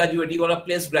unplaced graduate, you are a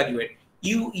placed graduate.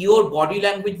 Your body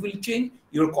language will change,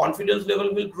 your confidence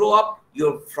level will grow up,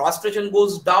 your frustration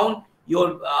goes down,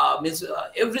 your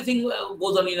everything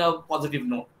goes on in a positive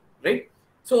note, right?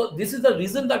 So this is the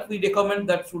reason that we recommend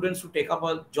that students should take up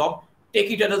a job,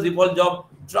 take it as a default job.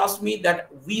 Trust me that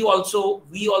we also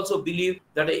believe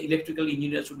that an electrical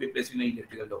engineer should be placed in an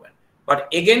electrical domain. But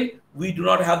again, we do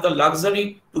not have the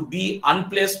luxury to be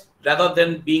unplaced rather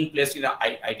than being placed in an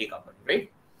IT company, right?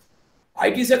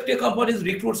 IT sector companies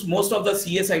recruits most of the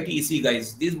CSIT EC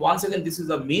guys. Once again, this is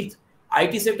a myth.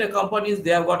 IT sector companies,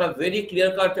 they have got a very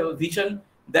clear-cut vision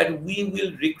that we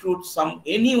will recruit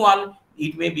anyone.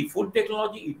 It may be food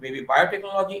technology, it may be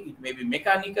biotechnology, it may be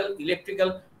mechanical,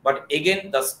 electrical, but again,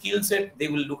 the skill set, they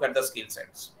will look at the skill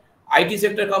sets. IT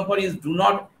sector companies do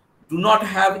not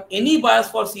have any bias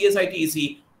for CSIT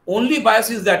EC. Only bias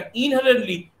is that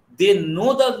inherently they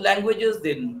know the languages,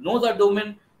 they know the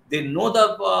domain, they know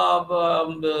the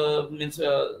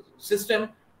system,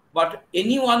 but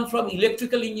anyone from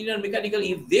electrical engineer, mechanical,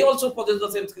 if they also possess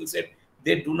the same skill set,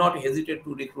 they do not hesitate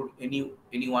to recruit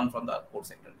anyone from the core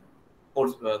sector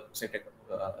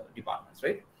departments,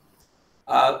 right?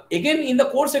 Again, in the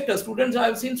core sector,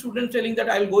 I've seen students telling that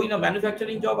I'll go in a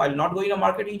manufacturing job, I'll not go in a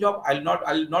marketing job, I'll not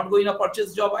go in a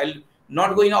purchase job, I'll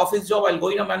not go in an office job, I'll go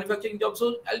in a manufacturing job.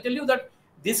 So I'll tell you that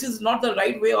this is not the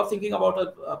right way of thinking about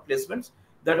placements.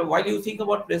 That while you think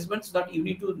about placements, that you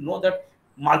need to know that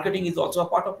marketing is also a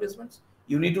part of placements.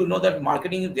 You need to know that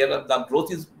marketing, the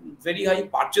growth is very high.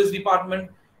 Purchase department,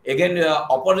 again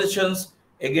operations,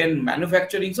 again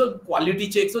manufacturing, so quality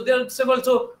check. So there are several.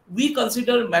 So we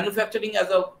consider manufacturing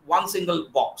as a one single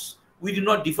box. We do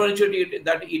not differentiate it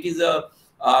that it is a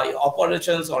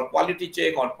operations or quality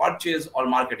check or purchase or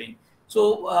marketing.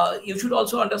 So you should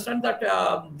also understand that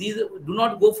these do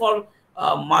not go for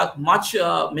much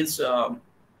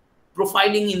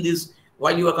profiling in this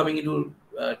while you are coming into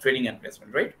training and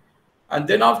placement, right? And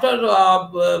then after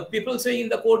people say in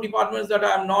the core departments that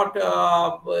I am not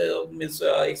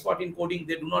expert in coding,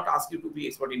 they do not ask you to be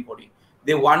expert in coding.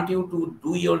 They want you to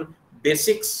do your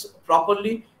basics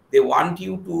properly. They want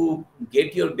you to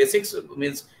get your basics,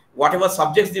 means whatever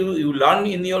subjects you learn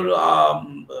in your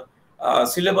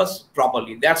syllabus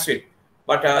properly. That's it.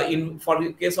 But for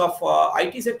the case of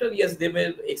IT sector, yes, they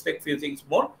may expect few things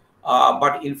more.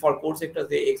 But for core sectors,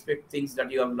 they expect things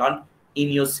that you have learned in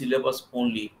your syllabus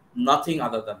only, nothing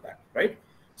other than that, right?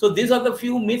 So these are the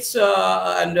few myths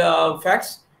and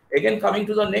facts. Again, coming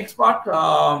to the next part,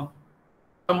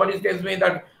 somebody tells me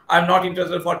that I'm not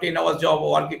interested for 10 hours job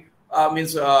working,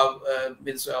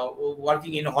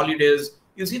 working in holidays.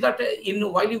 You see that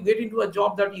while you get into a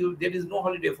job that there is no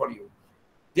holiday for you.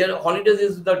 Their holidays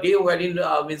is the day wherein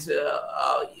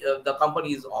the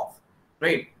company is off.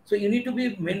 right? So you need to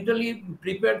be mentally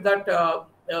prepared that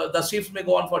the shifts may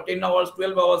go on for 10 hours,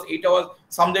 12 hours, 8 hours,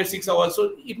 some days 6 hours.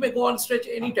 So it may go on stretch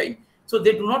anytime. So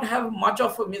they do not have much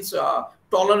of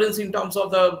tolerance in terms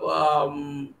of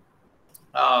the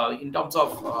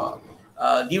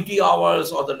duty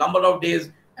hours or the number of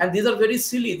days. And these are very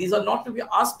silly. These are not to be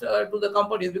asked to the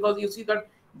companies, because you see that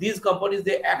these companies,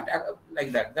 they act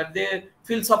like that they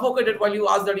feel suffocated while you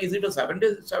ask that is it a 7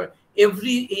 days?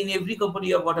 In every company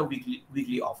you have got a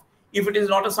weekly off. If it is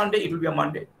not a Sunday, it will be a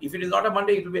Monday. If it is not a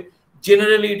Monday, it will be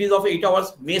generally it is of 8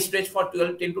 hours, may stretch for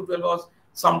 10 to 12 hours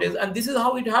some days, and this is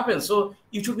how it happens. So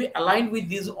you should be aligned with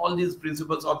all these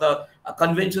principles or the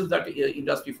conventions that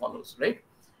industry follows, right?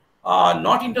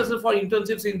 Not interested for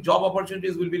internships in job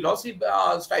opportunities will be lost if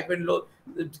stipend low.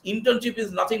 Internship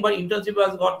is nothing but internship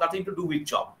has got nothing to do with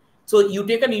job. So you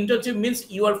take an internship means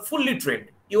you are fully trained.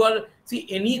 See,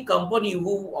 any company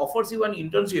who offers you an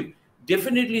internship,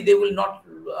 definitely they will not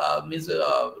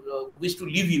wish to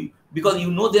leave you, because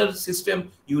you know their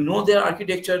system, you know their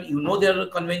architecture, you know their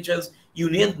conventions, you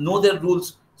know their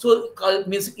rules. So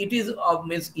means it is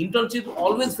means internship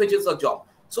always fetches a job.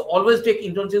 So always take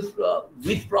internships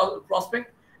with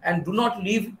prospect, and do not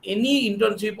leave any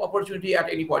internship opportunity at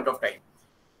any point of time.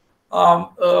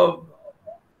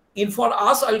 For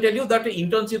us, I'll tell you that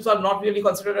internships are not really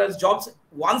considered as jobs.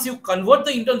 Once you convert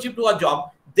the internship to a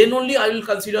job, then only our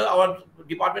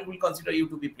department will consider you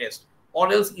to be placed,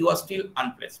 or else you are still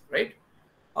unplaced, right?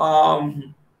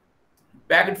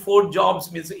 Back at 4 jobs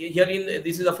means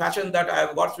this is a fashion that I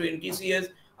have got through in TCS,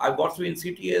 I've got through in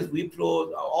CTS,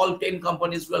 Wipro, all 10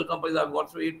 companies, 12 companies I've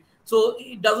got through it. So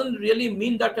it doesn't really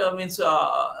mean that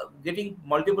getting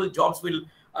multiple jobs will,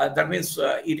 that means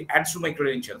it adds to my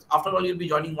credentials. After all, you'll be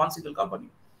joining one single company.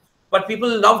 But people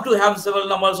love to have several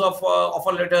numbers of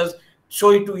offer letters,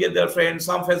 show it to their friends,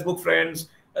 some Facebook friends,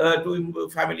 to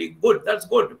family. Good, that's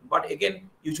good. But again,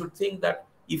 you should think that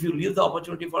if you leave the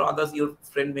opportunity for others, your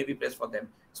friend may be placed for them.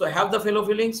 So have the fellow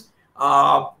feelings.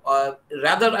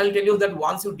 Rather, I'll tell you that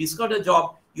once you discard a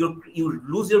job, you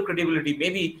lose your credibility.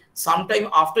 Maybe sometime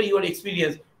after your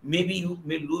experience, maybe you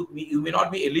may not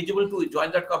be eligible to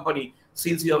join that company,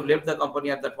 since you have left the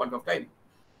company at that point of time.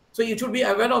 So you should be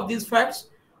aware of these facts.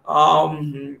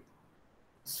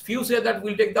 Few say that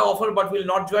we'll take the offer but will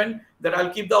not join, that I'll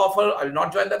keep the offer, I'll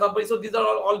not join the company. So these are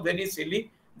all very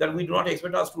silly, that we do not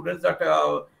expect our students that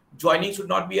joining should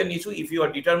not be an issue if you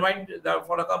are determined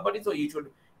for a company. So you should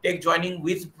take joining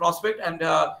with prospect, and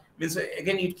means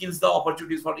again it kills the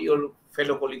opportunities for your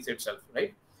fellow colleagues itself,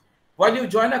 right? While you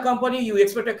join a company, you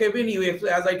expect a cabin,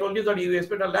 as I told you, that you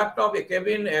expect a laptop, a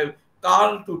cabin, a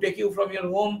car to take you from your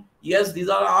home. Yes, these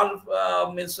are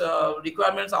our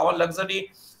requirements, our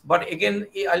luxury. But again,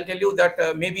 I'll tell you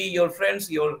that maybe your friends,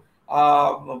 your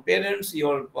parents,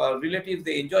 your relatives,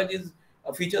 they enjoy these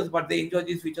features, but they enjoy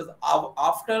these features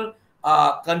after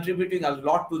contributing a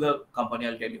lot to the company,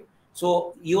 I'll tell you.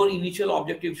 So your initial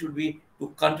objective should be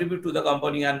to contribute to the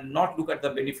company and not look at the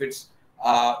benefits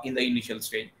in the initial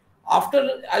stage.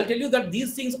 After, I'll tell you that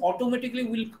these things automatically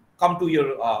will come to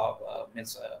your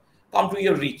come to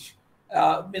your reach.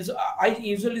 I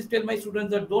usually tell my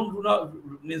students that do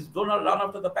not run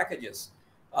after the packages.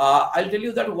 I'll tell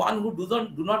you that one who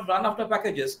do not run after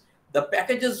packages, the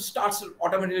packages starts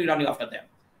automatically running after them.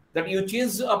 That you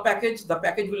chase a package, the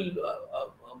package will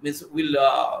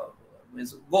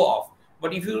go off.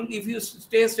 But if you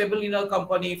stay stable in a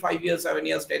company 5 years, 7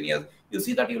 years, 10 years, you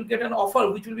see that you will get an offer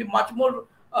which will be much more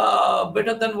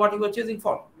better than what you were chasing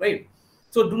for, right?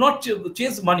 So do not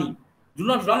chase money. Do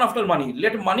not run after money.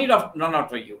 Let money run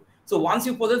after you. So once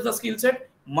you possess the skill set,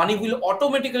 money will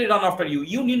automatically run after you.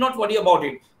 You need not worry about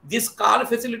it. This car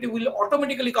facility will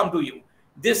automatically come to you.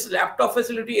 This laptop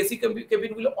facility, AC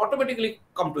cabin will automatically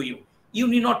come to you. You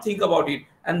need not think about it.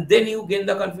 And then you gain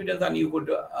the confidence and you could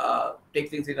take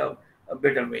things in a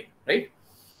better way, right?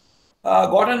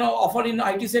 Got an offer in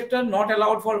IT sector, not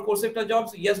allowed for core sector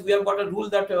jobs. Yes, we have got a rule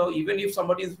that even if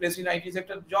somebody is placed in IT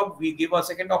sector job, we give a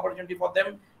second opportunity for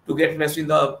them to get placed in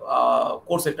the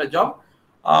core sector job.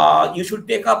 You should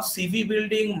take up CV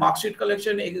building, mark sheet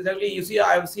collection. Exactly, you see,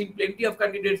 I have seen plenty of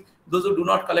candidates, those who do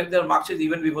not collect their mark sheets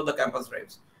even before the campus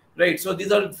drives, right? So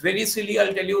these are very silly.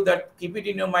 I'll tell you that, keep it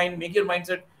in your mind, make your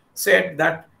mindset set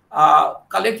that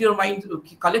collect your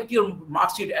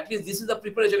mark sheet. At least this is the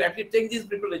preparation. At least take these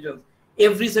preparations.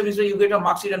 Every semester you get a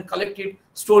mark sheet and collect it,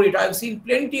 store it. I have seen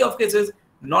plenty of cases,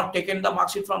 not taken the mark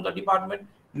sheet from the department,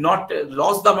 not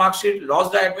lost the mark sheet,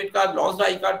 lost the admit card, lost the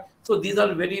I-card. So these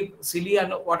are very silly,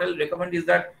 and what I'll recommend is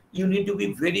that you need to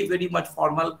be very, very much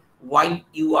formal while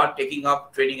you are taking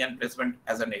up training and placement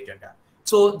as an agent.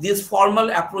 So this formal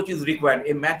approach is required,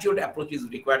 a matured approach is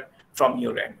required from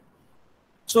your end.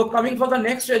 So coming for the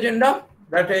next agenda,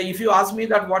 that if you ask me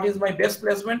that what is my best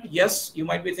placement, yes, you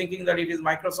might be thinking that it is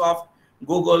Microsoft,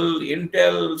 Google,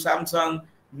 Intel, Samsung.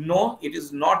 No, it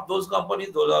is not those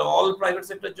companies. Those are all private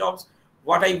sector jobs.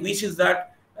 What I wish is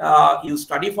that you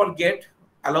study for GATE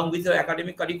along with your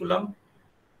academic curriculum,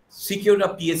 secure a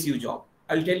PSU job.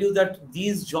 I'll tell you that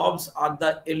these jobs are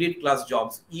the elite class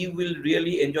jobs. You will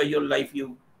really enjoy your life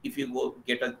if you go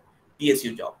get a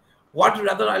PSU job. What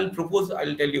rather I'll propose,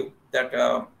 I'll tell you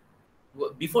that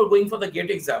before going for the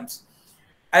GATE exams,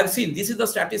 I've seen, this is the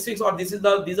statistics, or these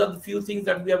are the few things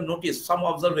that we have noticed, some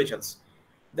observations,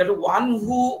 that one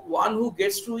who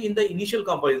gets through in the initial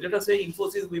companies, let us say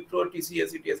Infosys, Wipro,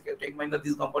 TCS, CTS, Tech Mahindra,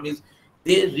 these companies,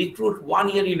 they recruit 1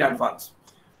 year in advance.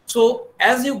 So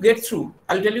as you get through,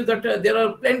 I'll tell you that there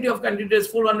are plenty of candidates,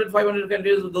 400, 500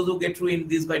 candidates, those who get through in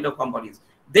these kind of companies.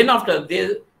 Then after,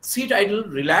 they sit idle,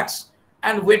 relax,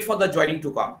 and wait for the joining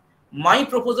to come. My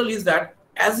proposal is that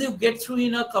as you get through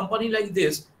in a company like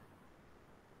this,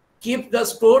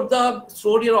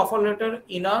 store your offer letter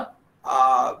in a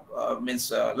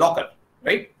locker,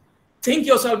 right? Think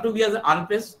yourself to be as an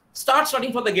unpaid. Start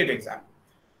studying for the GATE exam.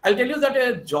 I'll tell you that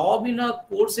a job in a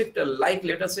core sector like,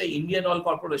 let us say, Indian Oil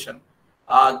Corporation,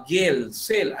 GAIL,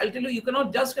 SAIL, I'll tell you, you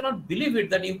cannot believe it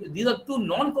that these are two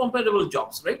non-comparable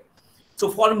jobs, right? So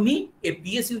for me, a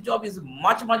PSU job is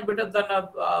much better than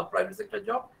a private sector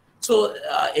job. So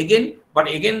again,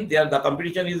 the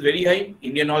competition is very high.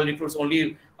 Indian Oil recruits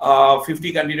only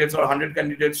 50 candidates or 100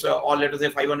 candidates, or let us say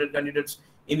 500 candidates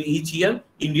in each year.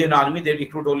 Indian Army, they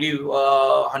recruit only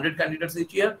 100 candidates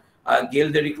each year.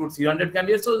 GAIL, they recruit 300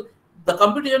 candidates. So the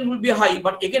competition will be high.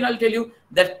 But again, I'll tell you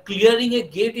that clearing a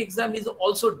GATE exam is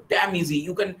also damn easy.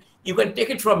 You can take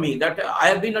it from me that I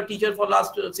have been a teacher for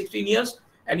last 16 years,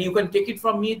 and you can take it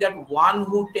from me that one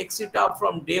who takes it up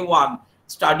from day one,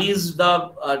 studies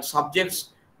the subjects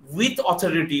with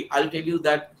authority, I'll tell you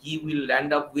that he will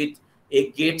land up with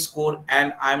a GATE score.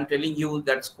 And I'm telling you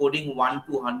that scoring 1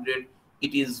 to 100,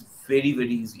 it is very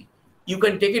easy. You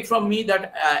can take it from me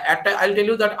that I'll tell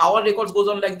you that our records goes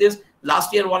on like this.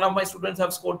 Last year, one of my students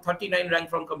have scored 39 rank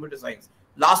from computer science.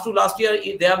 Last year,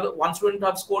 they have one student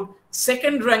have scored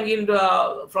 2nd rank in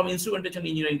from instrumentation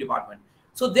engineering department.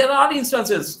 So there are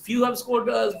instances. Few have scored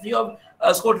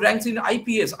ranks in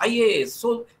IPS, IAS.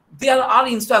 So there are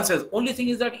instances. Only thing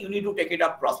is that you need to take it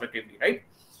up prospectively, right?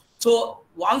 So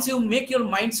once you make your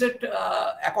mindset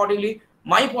accordingly,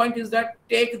 my point is that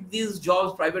take these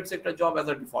jobs, private sector job, as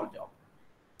a default job.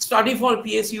 Study for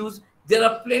PSUs. There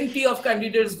are plenty of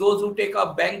candidates, those who take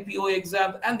a bank PO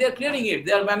exam, and they're clearing it.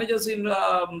 They are managers in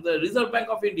the Reserve Bank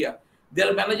of India. They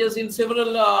are managers in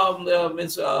several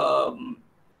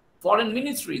foreign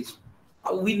ministries.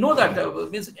 We know that,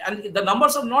 and the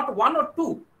numbers are not 1 or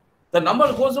 2. The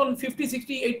number goes on 50,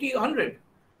 60, 80, 100.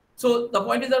 So the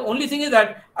point is that only thing is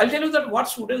that I'll tell you that what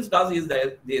students does is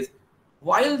that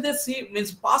while they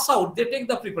pass out, they take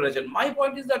the preparation. My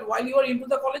point is that while you are into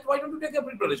the college, why don't you take a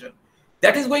preparation?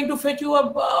 That is going to fetch you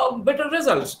better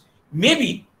results.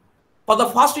 Maybe for the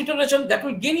first iteration, that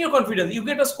will gain your confidence. You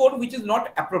get a score which is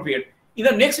not appropriate. In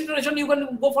the next iteration, you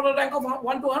can go for a rank of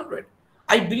 1 to 100.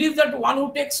 I believe that one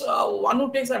who takes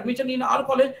admission in our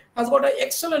college has got an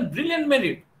excellent, brilliant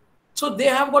merit. So they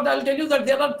have got, I'll tell you that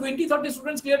there are 20, 30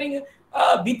 students clearing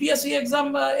BPSC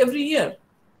exam every year.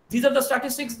 These are the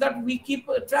statistics that we keep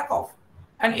track of.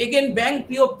 And again, bank,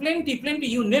 PO, plenty,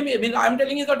 you name it. I mean, I'm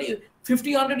telling you that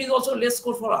 50, 100 is also less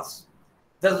score for us.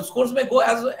 The scores may go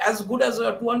as good as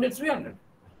 200, 300.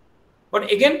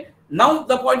 But again, now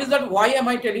the point is that why am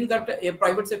I telling that a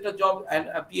private sector job and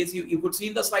a PSU? You could see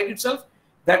in the slide itself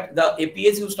that a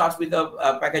PSU starts with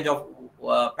a package of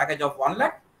 1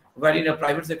 lakh, wherein a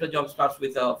private sector job starts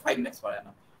with 5 lakhs per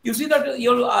annum. You see that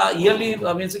your yearly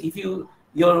means if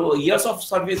your years of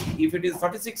service, if it is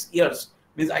 36 years,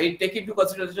 means I take into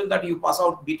consideration that you pass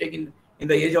out BTech in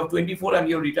the age of 24 and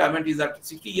your retirement is at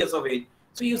 60 years of age.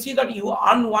 So you see that you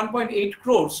earn 1.8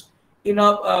 crores in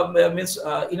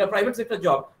a private sector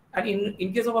job, and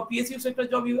in case of a PSU sector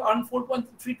job, you earn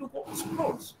 4.32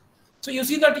 crores. So you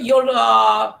see that I'll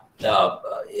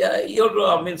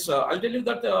tell you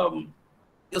that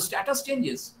your status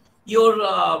changes, your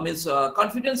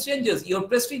confidence changes, your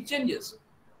prestige changes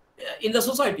in the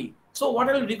society. So what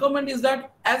I will recommend is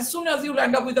that as soon as you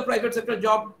land up with a private sector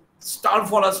job, strive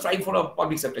for a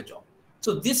public sector job.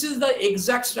 So this is the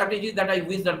exact strategy that I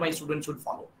wish that my students should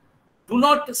follow. Do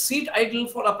not sit idle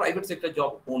for a private sector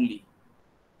job only,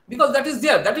 because that is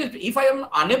there. That is, if I am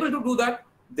unable to do that,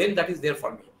 then that is there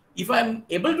for me. If I am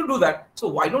able to do that, so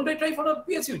why don't I try for a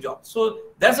PSU job? So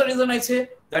that's the reason I say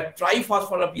that try first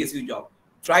for a PSU job.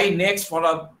 Try next for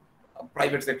a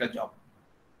private sector job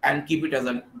and keep it as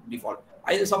a default.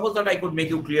 I suppose that I could make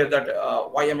you clear that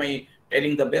why am I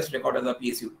telling the best record as a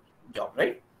PSU job,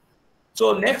 right?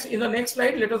 So next, in the next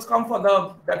slide, let us come for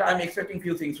that I'm expecting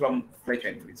few things from fresh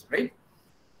entries, right?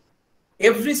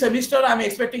 Every semester, I'm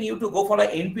expecting you to go for an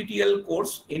NPTEL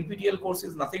course. NPTEL course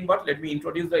is nothing but, let me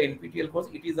introduce the NPTEL course.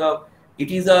 It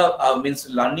is a means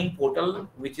learning portal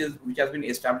which has been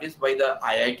established by the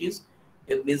IITs.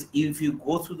 It means if you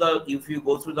go through the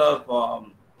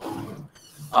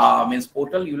means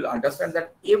portal, you will understand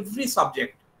that every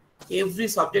subject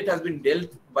has been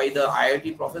dealt by the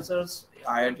IIT professors.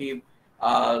 IIT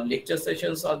lecture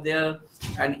sessions are there,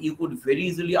 and you could very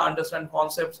easily understand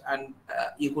concepts, and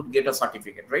you could get a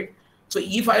certificate, right? So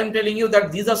if I am telling you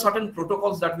that these are certain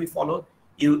protocols that we follow,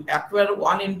 you acquire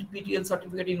one NPTEL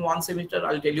certificate in one semester,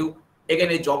 I'll tell you again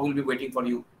a job will be waiting for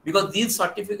you, because these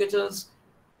certifications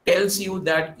tells you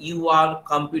that you are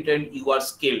competent, you are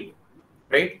skilled,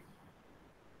 right?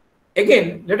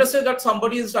 Again, let us say that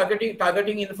somebody is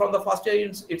targeting in from the first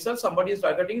year itself, somebody is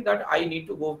targeting that I need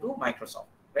to go to Microsoft,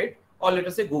 right? Or let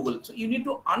us say Google. So you need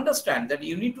to understand that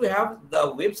you need to have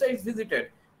the websites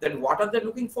visited, that what are they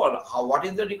looking for, what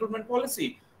is the recruitment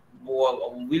policy,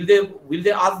 will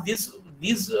they ask this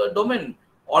domain,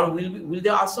 or will they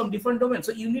ask some different domain.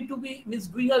 So you need to be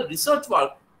doing a research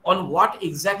work on what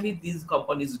exactly these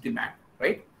companies demand,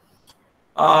 right?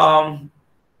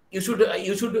 You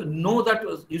should know that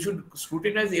you should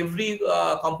scrutinize every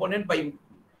component by.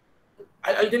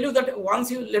 I'll tell you that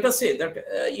once you, let us say that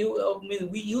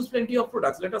we use plenty of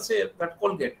products. Let us say that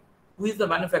Colgate, who is the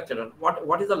manufacturer?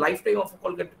 What is the lifetime of a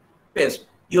Colgate paste?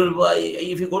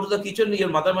 If you go to the kitchen, your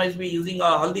mother might be using a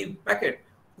haldi packet.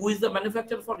 Who is the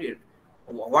manufacturer for it?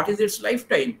 What is its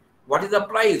lifetime? What is the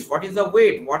price? What is the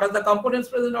weight? What are the components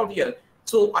present out here?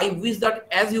 So I wish that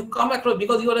as you come across,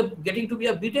 because you are getting to be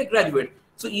a BTech graduate,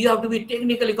 so you have to be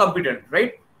technically competent,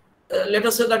 right? Let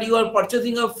us say that you are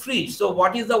purchasing a fridge. So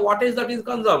what is the wattage that is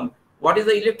consumed? What is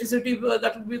the electricity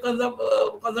that will be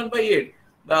consumed by it?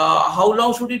 How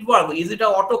long should it work? Is it an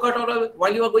auto cut, or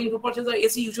while you are going to purchase an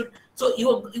AC, you should? So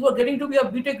you are getting to be a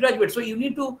BTech graduate. So you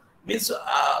need to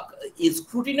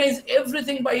scrutinize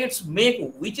everything by its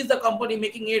make. Which is the company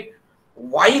making it?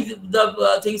 Why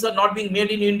the things are not being made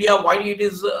in India? Why it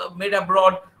is made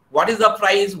abroad? What is the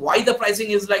price? Why the pricing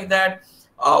is like that?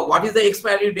 What is the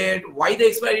expiry date? Why the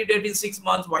expiry date is 6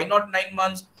 months? Why not 9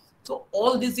 months? So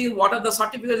all these things, what are the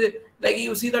certificates? Like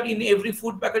you see that in every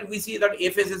food packet, we see that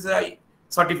FSSAI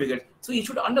certificate. So you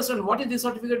should understand what is the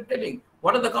certificate telling?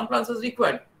 What are the compliances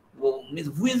required? Well,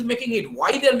 who is making it?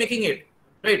 Why they are making it?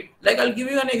 Right? Like I'll give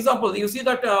you an example. You see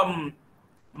that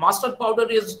mustard powder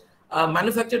is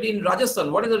manufactured in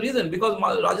Rajasthan. What is the reason? Because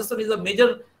Rajasthan is a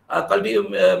major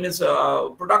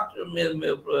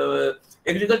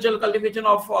agricultural cultivation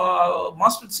of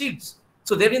mustard seeds.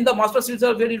 So therein the mustard seeds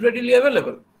are very readily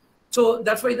available. So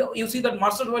that's why you see that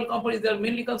mustard oil companies, they are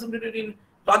mainly concentrated in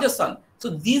Rajasthan. So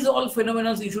these all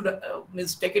phenomena you should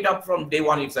take it up from day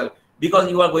one itself, because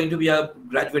you are going to be a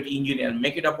graduate engineer.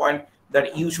 Make it a point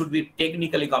that you should be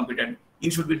technically competent. You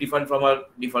should be different from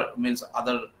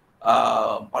other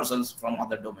persons from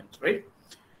other domains, right?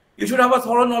 You should have a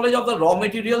thorough knowledge of the raw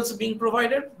materials being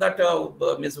provided. That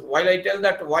while I tell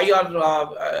that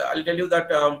I'll tell you that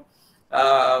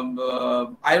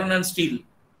iron and steel,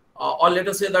 or let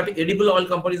us say that edible oil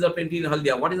companies are plenty in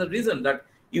Haldia. What is the reason? That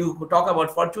you talk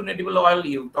about Fortune edible oil,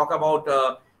 you talk about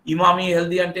Imami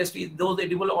healthy and tasty. Those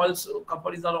edible oils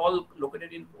companies are all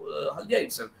located in Haldia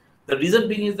itself. The reason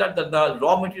being is that the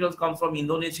raw materials come from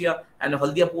Indonesia, and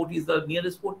Haldia port is the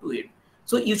nearest port to it.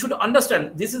 So you should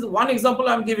understand, this is one example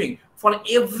I'm giving. For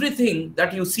everything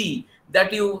that you see,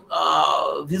 that you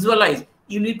visualize,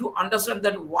 you need to understand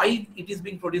that why it is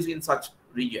being produced in such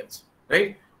regions,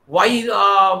 right? Why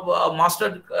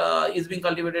mustard is being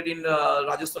cultivated in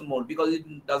Rajasthan more? Because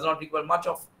it does not require much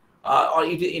of, or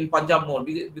it in Punjab more,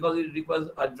 because it requires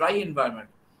a dry environment,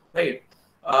 right?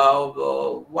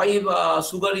 Why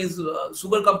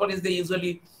sugar companies, they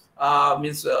usually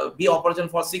be operational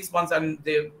for 6 months and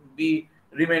they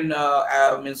remain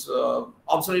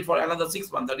obsolete for another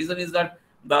 6 months. The reason is that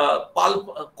the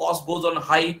pulp cost goes on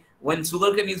high when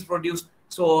sugarcane is produced.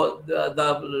 So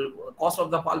the cost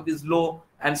of the pulp is low,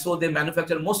 and so they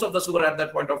manufacture most of the sugar at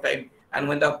that point of time. And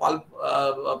when the pulp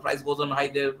price goes on high,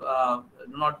 they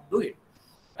do not do it,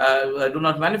 do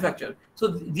not manufacture. So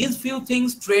these few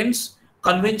things, trends,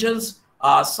 conventions,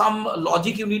 some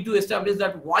logic you need to establish,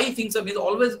 that why things are.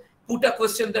 Always put a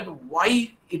question that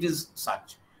why it is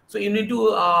such. So you need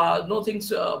to know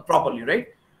things properly, right?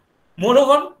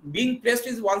 Moreover, being placed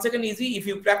is once again easy if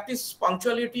you practice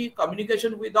punctuality,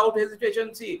 communication without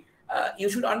hesitation. See, you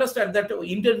should understand that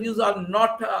interviews are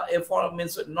not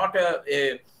not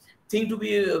a thing to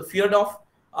be feared of,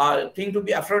 thing to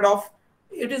be afraid of.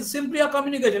 It is simply a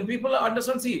communication. People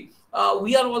understand. See,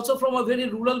 we are also from a very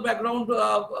rural background,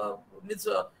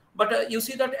 but you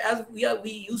see that as we are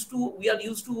used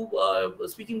to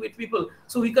speaking with people,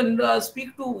 so we can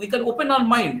we can open our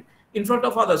mind in front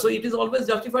of others. So it is always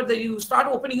justified that you start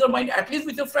opening your mind, at least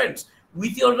with your friends,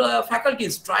 with your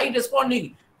faculties. Try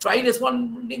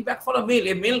responding back for a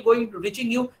mail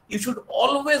reaching you. You should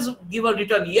always give a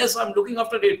return. Yes, I'm looking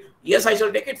after it. Yes, I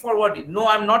shall take it forward. No,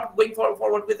 I'm not going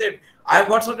forward with it. I've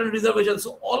got certain reservations.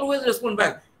 So always respond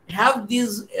back. Have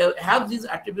these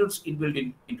attributes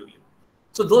inbuilt into you.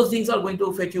 So those things are going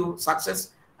to fetch you success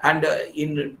and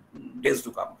in days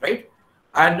to come, right?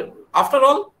 And after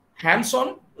all,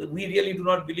 hands-on, we really do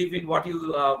not believe in what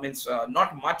you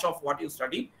not much of what you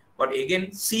study, but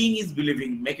again, seeing is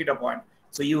believing. Make it a point.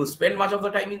 So you spend much of the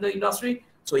time in the industry,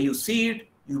 so you see it,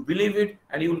 you believe it,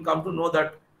 and you will come to know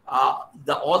that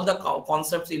all the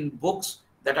concepts in books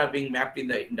that are being mapped in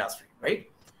the industry, right?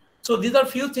 So these are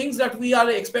few things that we are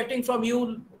expecting from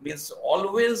you. Means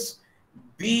always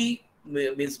be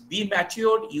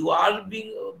matured. You are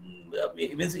being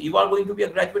means you are going to be a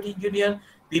graduate engineer.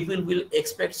 People will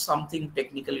expect something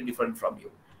technically different from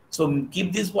you. So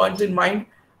keep these points in mind.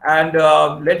 And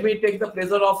let me take the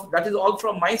pleasure of, that is all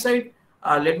from my side.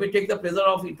 Let me take the pleasure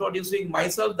of introducing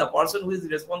myself. The person who is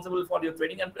responsible for your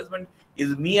training and placement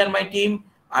is me and my team.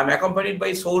 I'm accompanied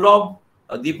by Saurabh,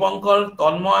 Deepankar,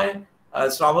 Tanmoy,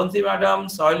 Shravanti madam,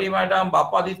 Soili madam,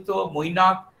 Bapaditya,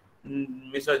 Moinak,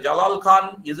 Mr. Jalal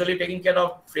Khan, usually taking care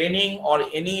of training or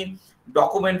any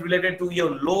document related to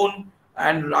your loan,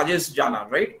 and Rajesh Jana,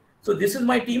 right? So this is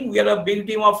my team. We are a big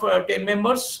team of 10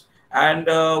 members, and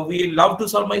we love to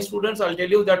serve my students. I'll tell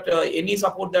you that any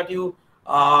support that you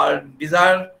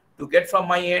desire to get from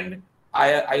my end,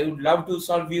 I would love to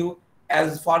serve you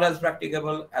as far as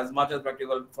practicable, as much as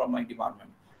practicable from my department.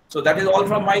 So that is all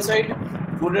from my side.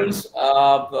 Students,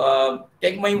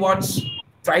 take my words,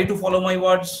 try to follow my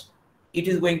words. It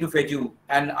is going to fetch you.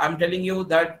 And I'm telling you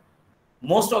that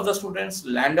most of the students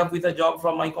land up with a job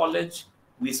from my college.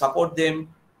 We support them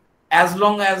as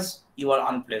long as you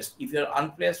are unplaced. If you're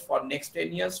unplaced for next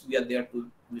 10 years, we are there to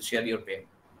share your pain,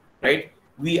 right?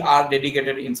 We are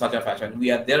dedicated in such a fashion. We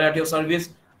are there at your service.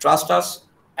 Trust us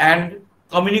and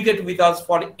communicate with us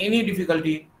for any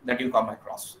difficulty that you come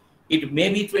across. It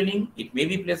may be training, it may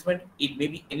be placement, it may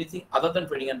be anything other than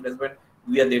training and placement.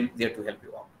 We are there to help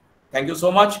you out. Thank you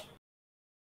so much.